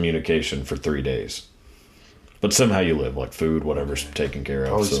no communication for 3 days. But somehow you live, like food, whatever's taken care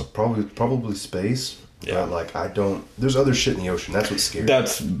of. Probably space. Yeah. But like I don't. There's other shit in the ocean. That's what's scary.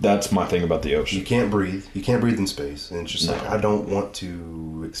 That's my thing about the ocean. You can't breathe. You can't breathe in space, and it's just like I don't want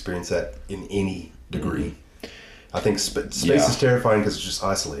to experience that in any degree. I think space is terrifying because it's just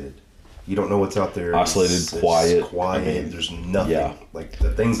isolated. You don't know what's out there. Isolated, It's quiet. quiet. I mean, there's nothing. yeah. Like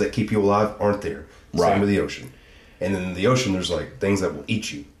the things that keep you alive aren't there. Right. Same with the ocean. And then in the ocean, there's like things that will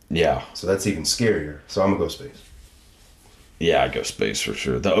eat you. Yeah. So that's even scarier. So I'm gonna go space. Yeah, I go space for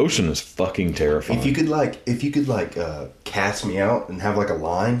sure. The ocean is fucking terrifying. If you could cast me out and have like a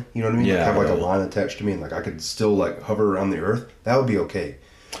line, you know what I mean? Yeah, like have like a yeah. line attached to me, and like I could still like hover around the earth. That would be okay.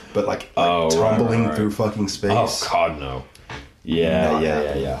 But like Oh, tumbling right. through fucking space. Oh God, no. Yeah, not yeah,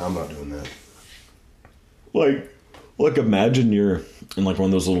 happening. yeah. I'm not doing that. Like imagine you're in like one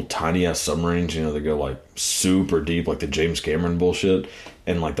of those little tiny ass submarines, you know, they go like super deep, like the James Cameron bullshit,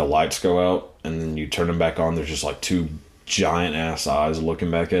 and like the lights go out, and then you turn them back on. There's just like two giant ass eyes looking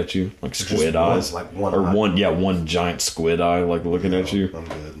back at you, like squid eyes, one giant squid eye, like looking at you. I'm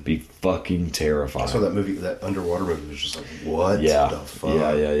good. Be fucking terrifying. I saw that movie, that underwater movie, was just like, what Yeah, the fuck?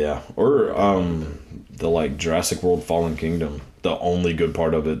 yeah. Or the like Jurassic World Fallen Kingdom. The only good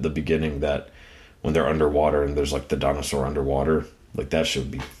part of it, the beginning, that when they're underwater and there's like the dinosaur underwater, like that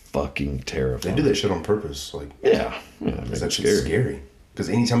should be fucking terrifying. They do that shit on purpose, like Yeah, it makes that it shit's scary. scary. Because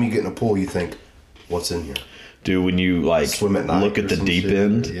anytime you get in a pool, you think, what's in here? Dude, when you like Swim at night look at or the some deep shit,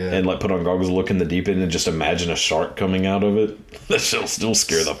 end yeah. and like put on goggles, look in the deep end, and just imagine a shark coming out of it, that shit'll still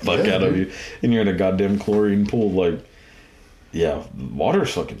scare the fuck Yeah, out of dude. you. And you're in a goddamn chlorine pool, like, yeah,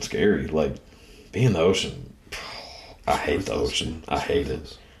 water's fucking scary. Like, being in the ocean, I hate the ocean. I hate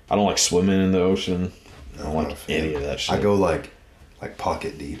it. I don't like swimming in the ocean. I don't like any of that shit. I go like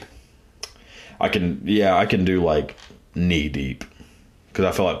pocket deep. I can do like knee deep, because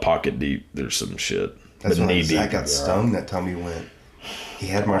I feel like pocket deep, there's some shit. That's but when knee Zach deep, got stung that time he went. He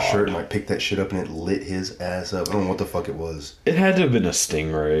had my shirt and I picked that shit up and it lit his ass up. I don't know what the fuck it was. It had to have been a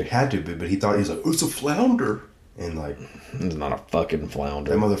stingray. It had to be, but he thought he was like, it's a flounder. And like, It's not a fucking flounder.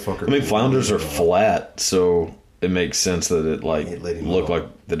 that motherfucker. I mean, flounders are lit him up. flat, so it makes sense that it like It lit him looked up.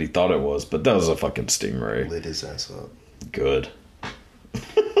 like that he thought it was, but that was a fucking stingray. Lit his ass up. Good.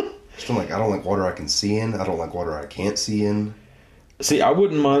 Just I don't like water I can see in. I don't like water I can't see in. See, I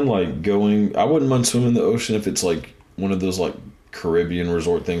wouldn't mind like going. I wouldn't mind swimming in the ocean if it's like one of those like Caribbean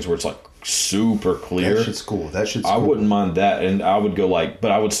resort things where it's like super clear. That shit's cool. I wouldn't mind that, and I would go like,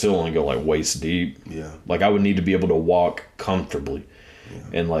 but I would still only go like waist deep. Yeah. Like I would need to be able to walk comfortably,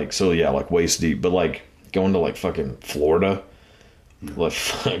 and like so yeah, like waist deep. But like going to like fucking Florida, like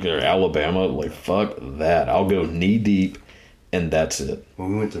fucking or Alabama, like fuck that. I'll go knee deep, and that's it.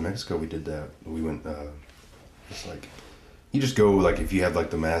 When we went to Mexico, we did that. We went, it's like, you just go, like, if you have, like,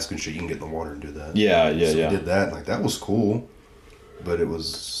 the mask and shit, you can get in the water and do that. Yeah. We did that, and, like, that was cool. But it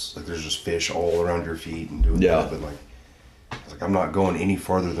was, like, there's just fish all around your feet and doing Yeah. that. But, like, it's like, I'm not going any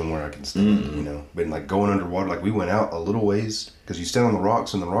farther than where I can stand, you know? But, like, going underwater, like, we went out a little ways, because you stand on the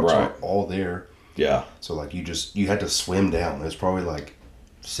rocks, and the rocks Right. aren't all there. Yeah. So, like, you had to swim down. It was probably, like,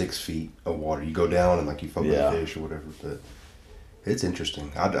 6 feet of water. You go down, and, like, you fuck with Yeah. a fish or whatever. But it's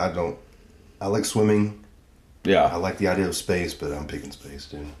interesting. I like swimming. I Yeah. like the idea of space, but I'm picking space,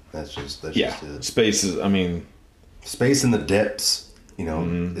 dude. That's just Yeah. it. Space is. I mean. Space in the depths, you know.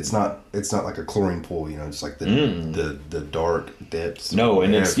 Mm-hmm. It's not like a chlorine pool, you know. It's like the dark depths. No,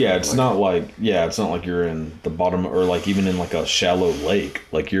 and it's Yeah, it's not like you're in the bottom or like even in like a shallow lake.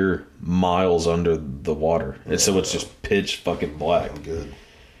 Like you're miles under the water, and so it's just pitch fucking black. I'm good.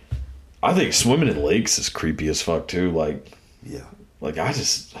 I think swimming in lakes is creepy as fuck too. Like Yeah,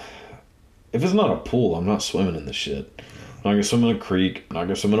 if it's not a pool, I'm not swimming in the shit. I'm not gonna swim in a creek. I'm not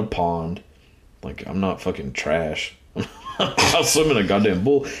gonna swim in a pond. Like I'm not fucking trash. I'll swim in a goddamn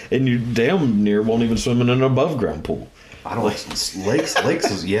pool, and you damn near won't even swim in an above ground pool. I don't lakes. Lakes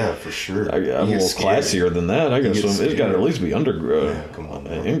is for sure. I'm You a get little scared. classier than that. I gotta You get swim. It's gotta scared. at least be underground, Yeah, come on,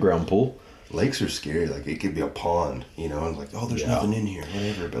 bro. in-ground pool. Lakes are scary. Like it could be a pond, you know, and like there's Yeah. nothing in here,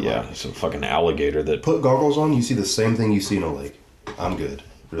 whatever. But Yeah, like, it's a fucking alligator that. put goggles on, you see the same thing you see in a lake. I'm good.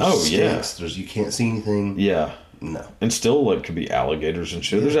 There's Oh, yeah. stinks. You can't see anything. Yeah. No. And still, like, could be alligators and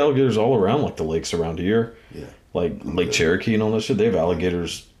shit. There's alligators all around, like, the lakes around here. Yeah. Like, Lake Cherokee and all that shit. They have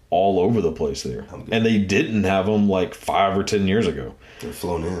alligators all over the place there. And they didn't have them, like, 5 or 10 years ago. They're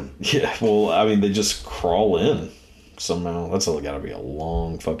flown in. Yeah, well, I mean, they just crawl in somehow. That's got to be a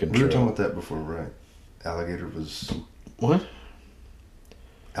long fucking We were talking trail. about that before, right? Alligator was... What?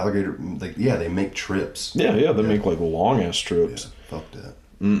 Alligator, like, yeah, they make trips. Yeah, they make, like, long-ass trips. Yeah, fuck that.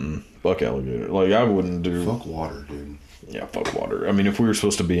 Fuck alligator. Like, I wouldn't do... Fuck water, dude. Yeah, fuck water. I mean, if we were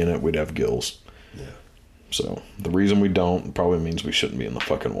supposed to be in it, we'd have gills. Yeah. So, the reason we don't probably means we shouldn't be in the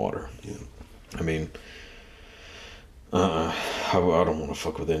fucking water. Yeah. I mean, I don't want to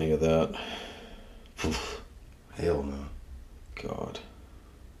fuck with any of that. Hell no. God.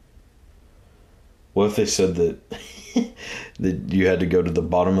 What if they said that that you had to go to the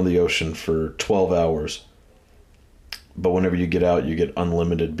bottom of the ocean for 12 hours, but whenever you get out, you get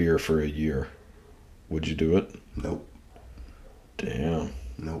unlimited beer for a year? Would you do it? Nope. Damn.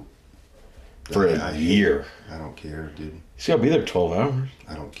 Nope. For a year? I don't care, dude. He's got to be there 12 hours.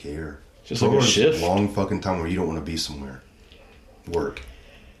 I don't care. Just like a shift. Is a long fucking time where you don't want to be somewhere. Work.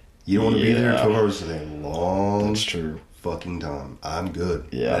 You don't want to be there. 12 hours is a long That's true. fucking time. I'm good.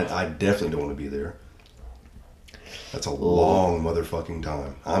 Yeah. I definitely don't want to be there. That's a long motherfucking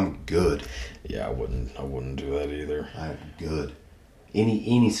time. I'm good. Yeah, I wouldn't do that either. I'm good.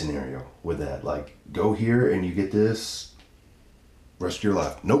 Any scenario with that. Like, go here and you get this rest of your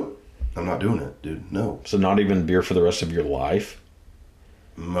life. Nope. I'm not doing it, dude. No. So not even beer for the rest of your life?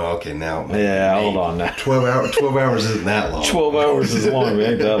 Okay, now. Yeah, hold on now. 12 hours isn't that long. 12 hours is long. It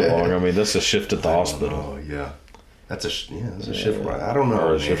ain't that long. I mean, that's a shift at the hospital. Oh, yeah. That's a shift. Right? I don't know.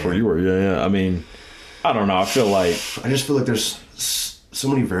 Or a shift where you were. Yeah. I mean, I don't know. I feel like... I just feel like there's so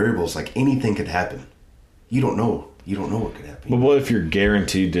many variables. Like, anything could happen. You don't know. You don't know what could happen. But what if you're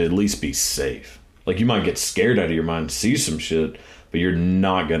guaranteed to at least be safe? Like, you might get scared out of your mind, see some shit, but you're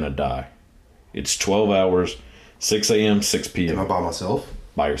not going to die. It's 12 hours, 6 a.m., 6 p.m. Am I by myself?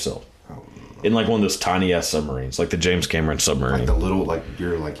 By yourself. In, like, one of those tiny-ass submarines. Like the James Cameron submarine. Like the little, like,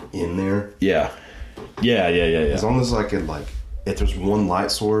 you're, like, in there? Yeah. Yeah. As long as, like, if there's one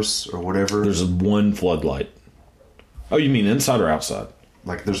light source or whatever. There's one floodlight. Oh, you mean inside or outside?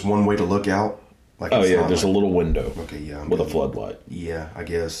 Like, there's one way to look out? Like, Oh, it's yeah, not there's a like- little window. Okay, yeah. With a floodlight. Yeah, I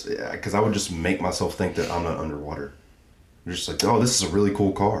guess. Because I would just make myself think that I'm not underwater. You're just like, oh, this is a really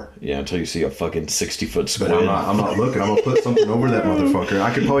cool car. Yeah, until you see a fucking 60-foot squid. But I'm not looking. I'm going to put something over that motherfucker.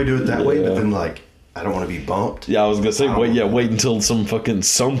 I could probably do it that way, but then, like, I don't want to be bumped. Yeah, I was gonna say, I wait don't- until some fucking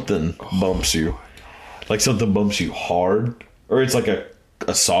something bumps you. Like something bumps you hard. Or it's like a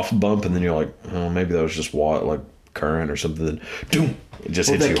soft bump and then you're like, oh, maybe that was just water, like current or something. Then, doom, it just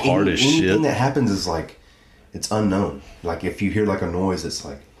hits you hard as Anything shit. that happens is, like, it's unknown. Like, if you hear, like, a noise, it's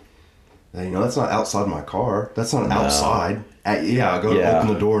like, that's not outside my car. That's not outside. I go to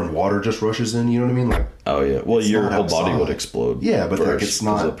open the door and water just rushes in. You know what I mean? Like, Oh, yeah. Well, it's your not whole body would outside. explode. Yeah, but, like, first it's 'cause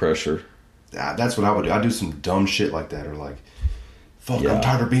not- of the pressure. that's what I would do. I'd do some dumb shit like that, or like, fuck, Yeah. I'm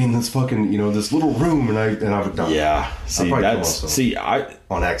tired of being in this fucking, this little room, and I would die. Yeah. See, probably kill that's... myself. See,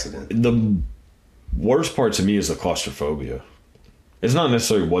 On accident. the worst part to me is the claustrophobia. It's not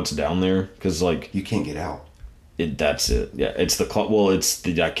necessarily what's down there, because, like... You can't get out. That's it. Yeah, it's the it's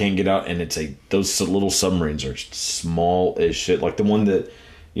the I can't get out, and those little submarines are small as shit. Like the one that,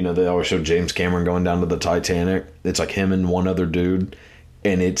 they always show James Cameron going down to the Titanic. It's like him and one other dude,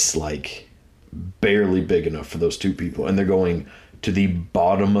 and it's like barely big enough for those two people, and they're going to the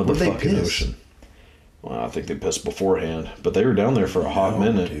bottom of the Where'd they fucking piss? ocean. Well, I think they pissed beforehand, but they were down there for a hot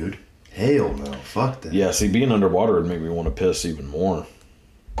minute. Dude. Hell no. Fuck that. Yeah, see, being underwater would make me want to piss even more.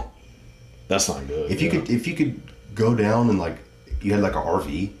 That's not good. If you could go down and, like, you had like a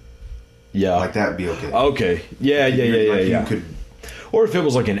RV, yeah, like, that'd be okay. Okay. Yeah. You could. Or if it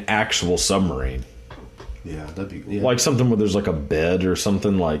was like an actual submarine, Yeah, that'd be. Yeah. like something where there's like a bed or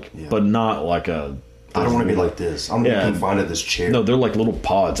something, like, Yeah. but not like a. I don't want to be like this. I'm Yeah. confined to this chair. No, they're like little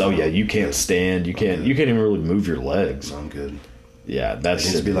pods. Oh yeah, you can't stand. You can't even really move your legs. I'm good. Yeah, It that's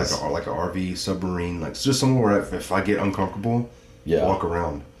needs to be like an RV submarine, like it's just somewhere where if I get uncomfortable, Yeah. walk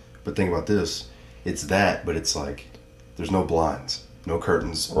around. But think about this, it's that, but it's like there's no blinds, no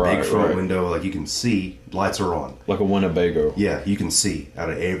curtains, Right, big front right. window, like you can see, lights are on. like a Winnebago. Yeah, you can see out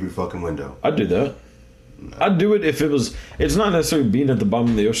of every fucking window. I'd do that. I'd do it if it was. It's not necessarily being at the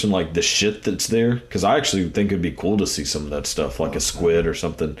bottom of the ocean, like the shit that's there, because I actually think it'd be cool to see some of that stuff, like a squid or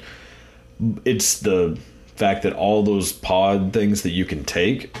something. It's the fact that all those pod things that you can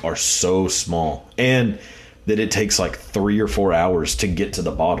take are so small, and that it takes like 3 or 4 hours to get to the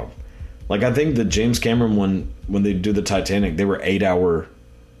bottom. Like I think that James Cameron, when they do the Titanic, they were 8-hour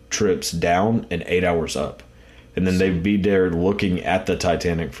trips down and 8 hours up. And then they'd be there looking at the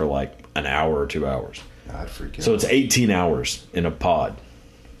Titanic for like an hour or 2 hours. I'd freak out. So it's 18 hours in a pod.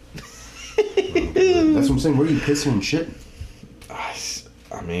 That's what I'm saying. Where are you pissing and shitting?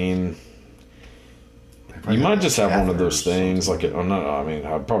 I mean, you might just have one of those things like it. Oh no, I mean,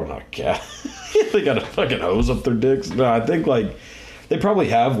 probably not a cat. They got a fucking hose up their dicks. No, I think like they probably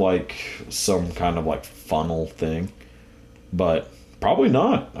have like some kind of like funnel thing, but probably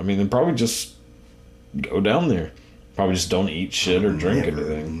not. I mean, they probably just go down there. Probably just don't eat shit or drink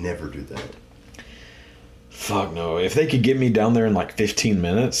anything. Never do that. Fuck no. If they could get me down there in like 15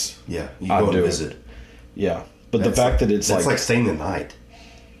 minutes, Yeah, you I'd go do and it. visit. Yeah, but the fact that it's that's like staying the night.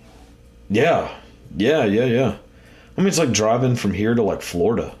 Yeah. I mean, it's like driving from here to like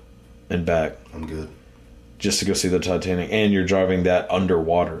Florida and back I'm good. just to go see the Titanic, and you're driving that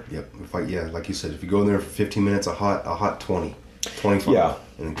underwater. Yep. Like you said, if you go in there for 15 minutes, a hot 20, 25. Yeah.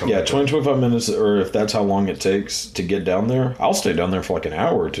 And then come Yeah, back 20, up. 25 minutes, or if that's how long it takes to get down there, I'll stay down there for like an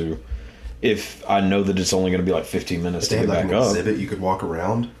hour or two if I know that it's only going to be like 15 minutes If to they get had like back an up. exhibit you could walk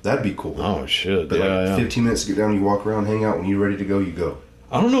around, that'd be cool. Oh, shit. But yeah. 15 minutes to get down, you walk around, hang out. When you're ready to go, you go.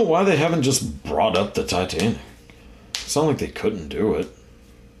 I don't know why they haven't just brought up the Titanic. It's not like they couldn't do it.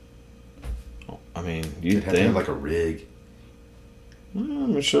 I mean, You'd you'd have to have think. like a rig.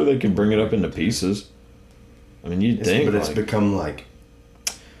 I'm sure they can bring it up into pieces. I mean, you'd think. But it's like, become like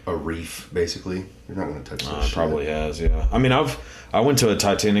a reef, basically. You're not going to touch that it shit. probably has, yeah. I mean, I went to a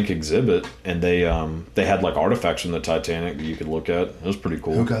Titanic exhibit, and they had like artifacts from the Titanic that you could look at. It was pretty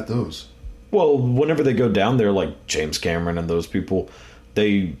cool. Who got those? Well, whenever they go down there, like James Cameron and those people,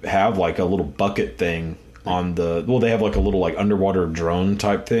 they have like a little bucket thing on the. Well, they have like a little like underwater drone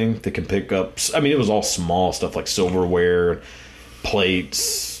type thing that can pick up. I mean, it was all small stuff like silverware,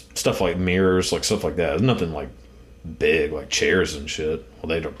 plates, stuff like mirrors, like stuff like that. It was nothing like big, like chairs and shit. Well,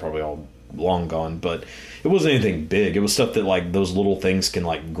 they're probably all long gone, but it wasn't anything big. It was stuff that like those little things can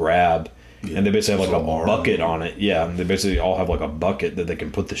like grab. Yeah. And they basically have like a bucket on it. Yeah, and they basically all have like a bucket that they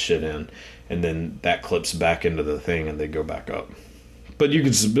can put the shit in, and then that clips back into the thing, and they go back up. But you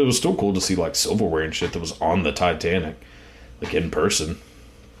could. It was still cool to see like silverware and shit that was on the Titanic, like in person.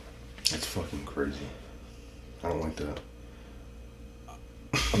 That's fucking crazy. I don't like that.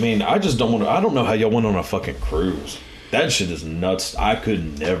 I mean, I just don't want to. I don't know how y'all went on a fucking cruise. That shit is nuts. I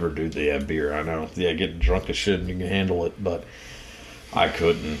could never do the beer. I know. Yeah, getting drunk as shit and you can handle it, but I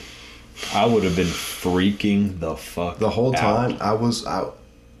couldn't. I would have been freaking the fuck The whole time out. I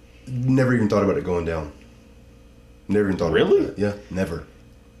never even thought about it going down. Never even thought Really? about it. Yeah, never.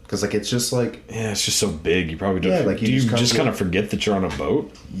 Because like it's just like Yeah, it's just so big. You probably don't. Yeah, like, you do you just just kinda kind of forget that you're on a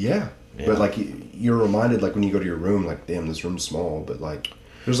boat? yeah. But like you're reminded like when you go to your room like damn this room's small, but like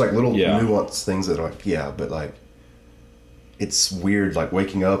there's like little Yeah. nuanced things that are like yeah, but like it's weird like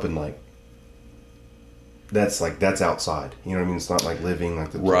waking up and like that's outside. You know what I mean? It's not like living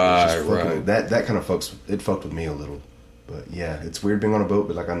like the Right, it's just fucking- right. That kind of fucked with me a little. But yeah, it's weird being on a boat,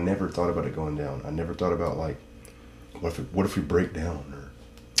 but like I never thought about it going down. I never thought about like what if we break down or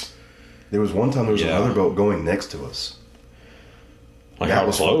there was one time there was Yeah. another boat going next to us. Like That how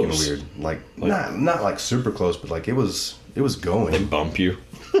was close? fucking weird. Like not like super close, but like it was going. They bump you.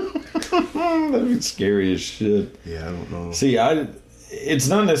 That'd be scary as shit. Yeah, I don't know. See, it's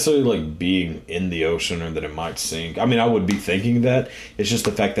not necessarily like being in the ocean or that it might sink. I mean, I would be thinking that. It's just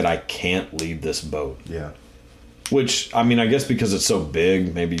the fact that I can't leave this boat. Yeah. Which, I mean, I guess because it's so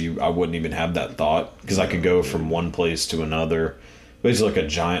big, maybe I wouldn't even have that thought. Because I could go from one place to another. Basically like a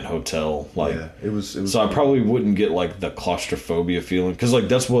giant hotel. Like, Yeah, it was. so I probably wouldn't get like the claustrophobia feeling. Because like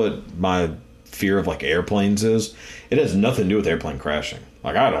that's what my fear of like airplanes is. It has nothing to do with airplane crashing.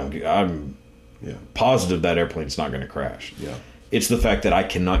 Like I'm positive that airplane's not going to crash. Yeah. It's the fact that I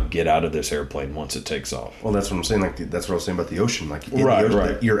cannot get out of this airplane once it takes off. Well, that's what I'm saying. Like that's what I was saying about the ocean. Like in Right, the ocean,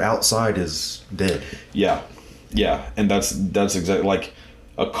 right. your outside is dead. Yeah, and that's exactly like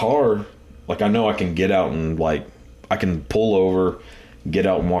a car. Like I know I can get out and like I can pull over, get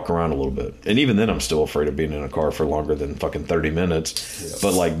out and walk around a little bit. And even then, I'm still afraid of being in a car for longer than fucking 30 minutes. Yeah.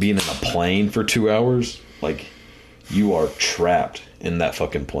 But like being in a plane for 2 hours, like you are trapped in that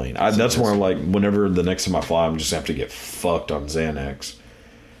fucking plane. That's where like whenever the next time I fly, I'm just gonna have to get fucked on Xanax.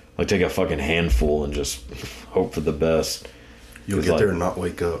 Like take a fucking handful and just hope for the best. You'll 'Cause, get like, there and not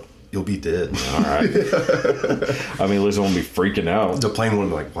wake up. You'll be dead. All right. I mean, at least I won't be freaking out. The plane won't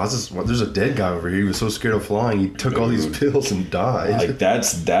be like, why is this? There's a dead guy over here. He was so scared of flying. He took all these pills and died. Like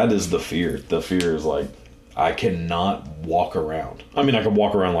that is the fear. The fear is like I cannot walk around. I mean, I can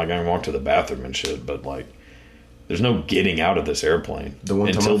walk around like I can walk to the bathroom and shit, but like there's no getting out of this airplane the one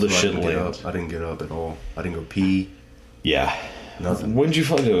time until I the flew, shit I didn't get lands. up. I didn't get up at all. I didn't go pee. Yeah. Nothing. When did you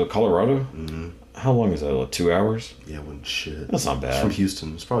fly to Colorado? Mm-hmm. How long is that? Like 2 hours? Yeah, when shit. That's not bad. It's from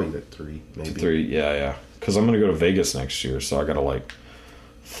Houston. It's probably like 3, maybe. 3, yeah. Because I'm gonna go to Vegas next year, so I gotta like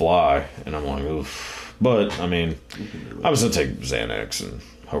fly, and I'm like, oof. But I mean, I was gonna take Xanax and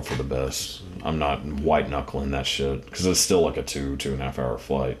hope for the best. I'm not white knuckling that shit because it's still like a 2.5 hour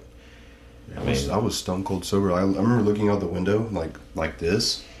flight. I was stone cold sober. I remember looking out the window like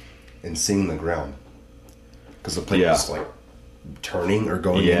this, and seeing the ground, because the plane was like turning or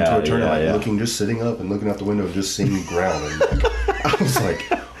going into a turn. Looking, just sitting up and looking out the window, and just seeing the ground. And I was like,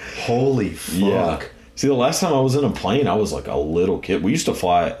 holy fuck. Yeah. See, the last time I was in a plane, I was like a little kid. We used to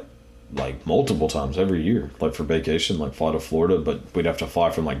fly like multiple times every year, like for vacation, like fly to Florida, but we'd have to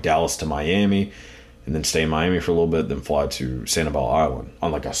fly from like Dallas to Miami and then stay in Miami for a little bit, then fly to Sanibel Island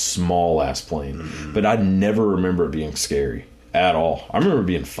on like a small ass plane. Mm-hmm. But I never remember it being scary at all. I remember it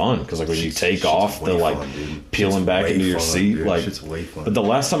being fun because like when you take off, the like peeling back into your seat, like. But the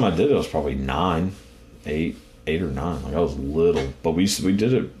last time I did it, I was probably 8 or 9. Like I was little, but we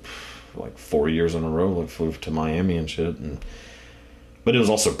did it like 4 years in a row. Like flew to Miami and shit, but it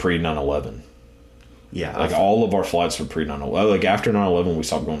was also pre 9/11. Yeah, like all of our flights were pre 9/11. Like after 9/11, we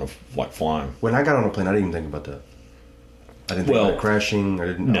stopped going to like flying. When I got on a plane, I didn't even think about that. I didn't think about crashing. I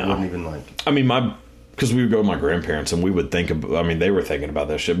wouldn't even like. I mean, because we would go with my grandparents and we would think about. I mean, they were thinking about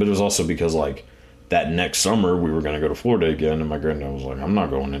that shit, but it was also because like that next summer we were going to go to Florida again, and my granddad was like, "I'm not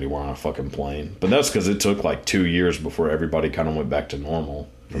going anywhere on a fucking plane." But that's because it took like 2 years before everybody kind of went back to normal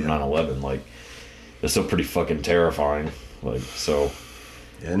from 9/11. Like, it's still pretty fucking terrifying. Like so.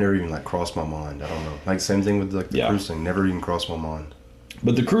 Yeah, it never even like crossed my mind. I don't know. Like same thing with like the cruise thing. Never even crossed my mind.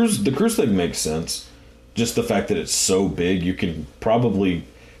 But the cruise thing makes sense. Just the fact that it's so big, you can probably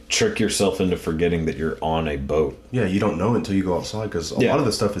trick yourself into forgetting that you're on a boat. Yeah, you don't know until you go outside because a lot of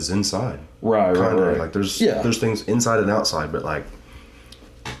the stuff is inside. Right. Like there's things inside and outside, but like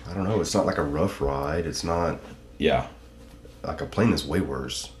I don't know. It's not like a rough ride. It's not. Yeah. Like a plane is way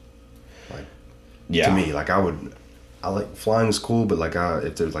worse. Like. Yeah. To me, like I like flying is cool, but like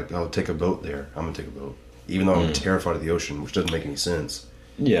if there's like take a boat there, I'm gonna take a boat, even though I'm terrified of the ocean, which doesn't make any sense.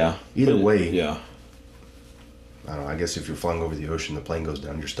 Yeah. Either way. Yeah. I don't know. I guess if you're flying over the ocean, the plane goes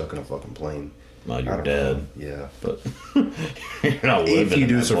down, you're stuck in a fucking plane. Well, you're dead. Know. Yeah. But you're not living. If you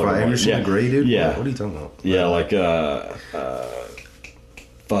do survive, have you seen the Gray Dude? Yeah. What are you talking about? Yeah, like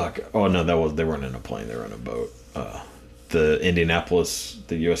fuck. Oh no, they weren't in a plane. They were in a boat. The Indianapolis,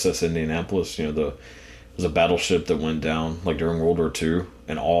 the USS Indianapolis. You know It was a battleship that went down like during World War II,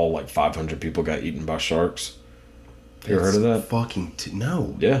 and all like 500 people got eaten by sharks. You ever heard of that? Fucking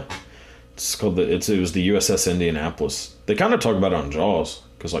no. Yeah, it's called it was the USS Indianapolis. They kind of talk about it on Jaws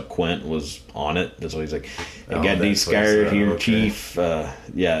because like Quint was on it. That's why he's like, "I got these scared here, Chief."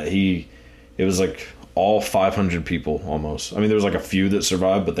 It was like all 500 people almost. I mean, there was like a few that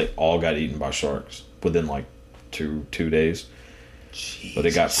survived, but they all got eaten by sharks within like two days. Jesus. But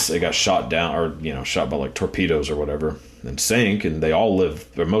it got shot down, or shot by like torpedoes or whatever, and sank. And they all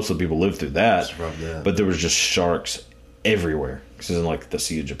lived, or most of the people lived through that. But there was just sharks everywhere. This is in like the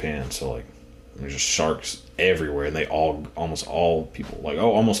Sea of Japan, so like there's just sharks everywhere, and almost all people, like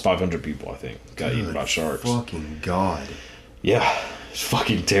almost 500 people, I think, got eaten by sharks. Fucking God. Yeah, it's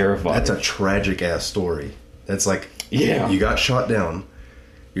fucking terrifying. That's a tragic ass story. That's like, yeah, you got shot down.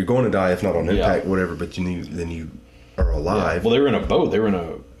 You're going to die if not on impact, whatever. But then you are alive. Yeah. Well, they were in a boat. They were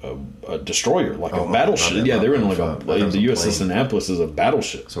in a destroyer, like a battleship. Yeah, they were in like the USS Annapolis is a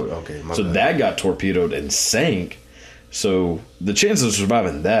battleship. So that got torpedoed and sank. So the chances of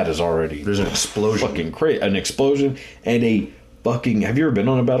surviving that is already there's an explosion, fucking crazy, an explosion and a fucking. Have you ever been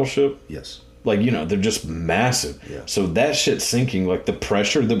on a battleship? Yes. Like they're just massive. Yeah. So that shit sinking, like the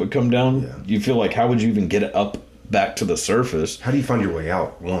pressure that would come down, you feel like how would you even get it up back to the surface? How do you find your way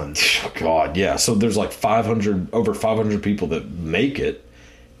out? One. Oh, God, yeah. So there's like over 500 people that make it,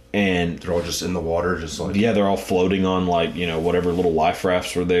 and they're all just in the water, just like they're all floating on like whatever little life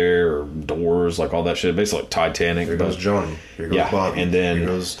rafts were there or doors, like all that shit. Basically, like Titanic. Here goes Johnny. Here goes Bobby. And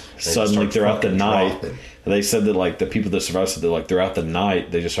then suddenly throughout the night, they said that like the people that survived said that like throughout the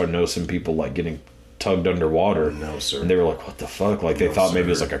night they just started noticing people like getting tugged underwater. No, sir. And they were like, what the fuck? Like they thought maybe it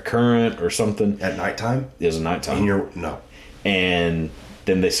was like a current or something. At nighttime? It was nighttime. And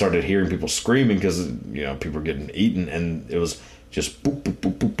then they started hearing people screaming because people were getting eaten, and it was just boop boop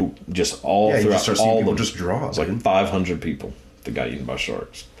boop boop boop, just all throughout. You just start seeing people just draw. It was like 500 people that got eaten by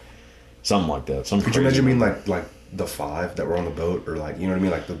sharks, something like that. Could you imagine being like the 5 that were on the boat, or like, you know what I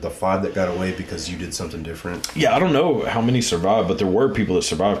mean, like the 5 that got away because you did something different? Yeah, I don't know how many survived, but there were people that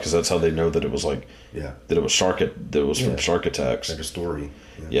survived because that's how they know that it was like Yeah, that it was from shark attacks. like a story.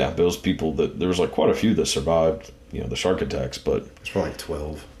 Yeah, but it was people that there was like quite a few that survived, you know, the shark attacks, but It's probably like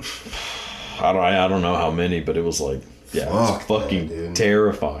 12. I don't know how many, but it was like it was Fuck, fucking dude.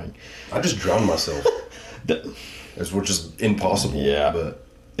 terrifying. I just drowned myself. Which is impossible. Yeah. But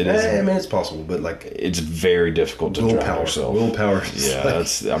It is. I mean, it's possible, but like It's very difficult to drown willpower. yourself. Willpower. Yeah,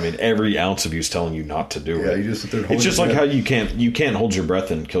 that's. I mean, every ounce of you is telling you not to do Yeah, it. you just sit there and hold It's just your like breath. how you can't hold your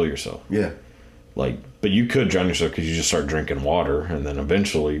breath and kill yourself. Yeah. Like, but you could drown yourself because you just start drinking water, and then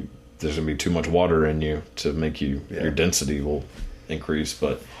eventually there's gonna be too much water in you to make you Yeah. your density will increase,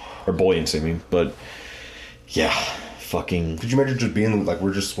 or buoyancy. I mean, but yeah, fucking Could you imagine just being like,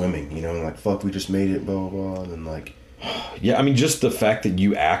 we're just swimming, you know, and like, fuck, we just made it, blah, blah, blah, and then like, yeah. I mean, just the fact that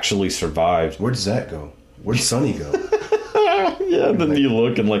you actually survived. where does that go? Where'd Sonny go? Yeah, and then you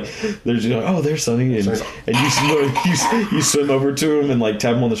look and like there's there's Sonny, and you swim over to him and like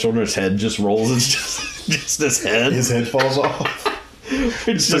tap him on the shoulder. His head just rolls. It's just his head. His head falls off.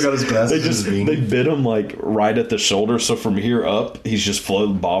 It's still got his glasses and his beanie. they bit him like right at the shoulder, so from here up he's just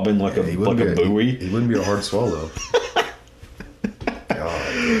floating, bobbing like a buoy. He wouldn't be a hard swallow.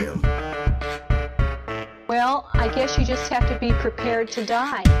 God damn. Well, I guess you just have to be prepared to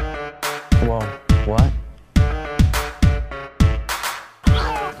die. Well, what?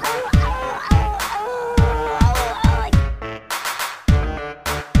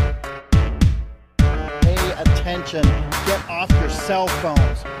 Pay attention. Get off your cell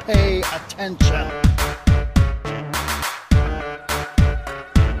phones. Pay attention.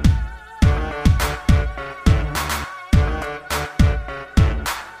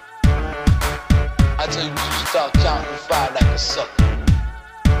 I tell you, you start counting 5 like a sucker.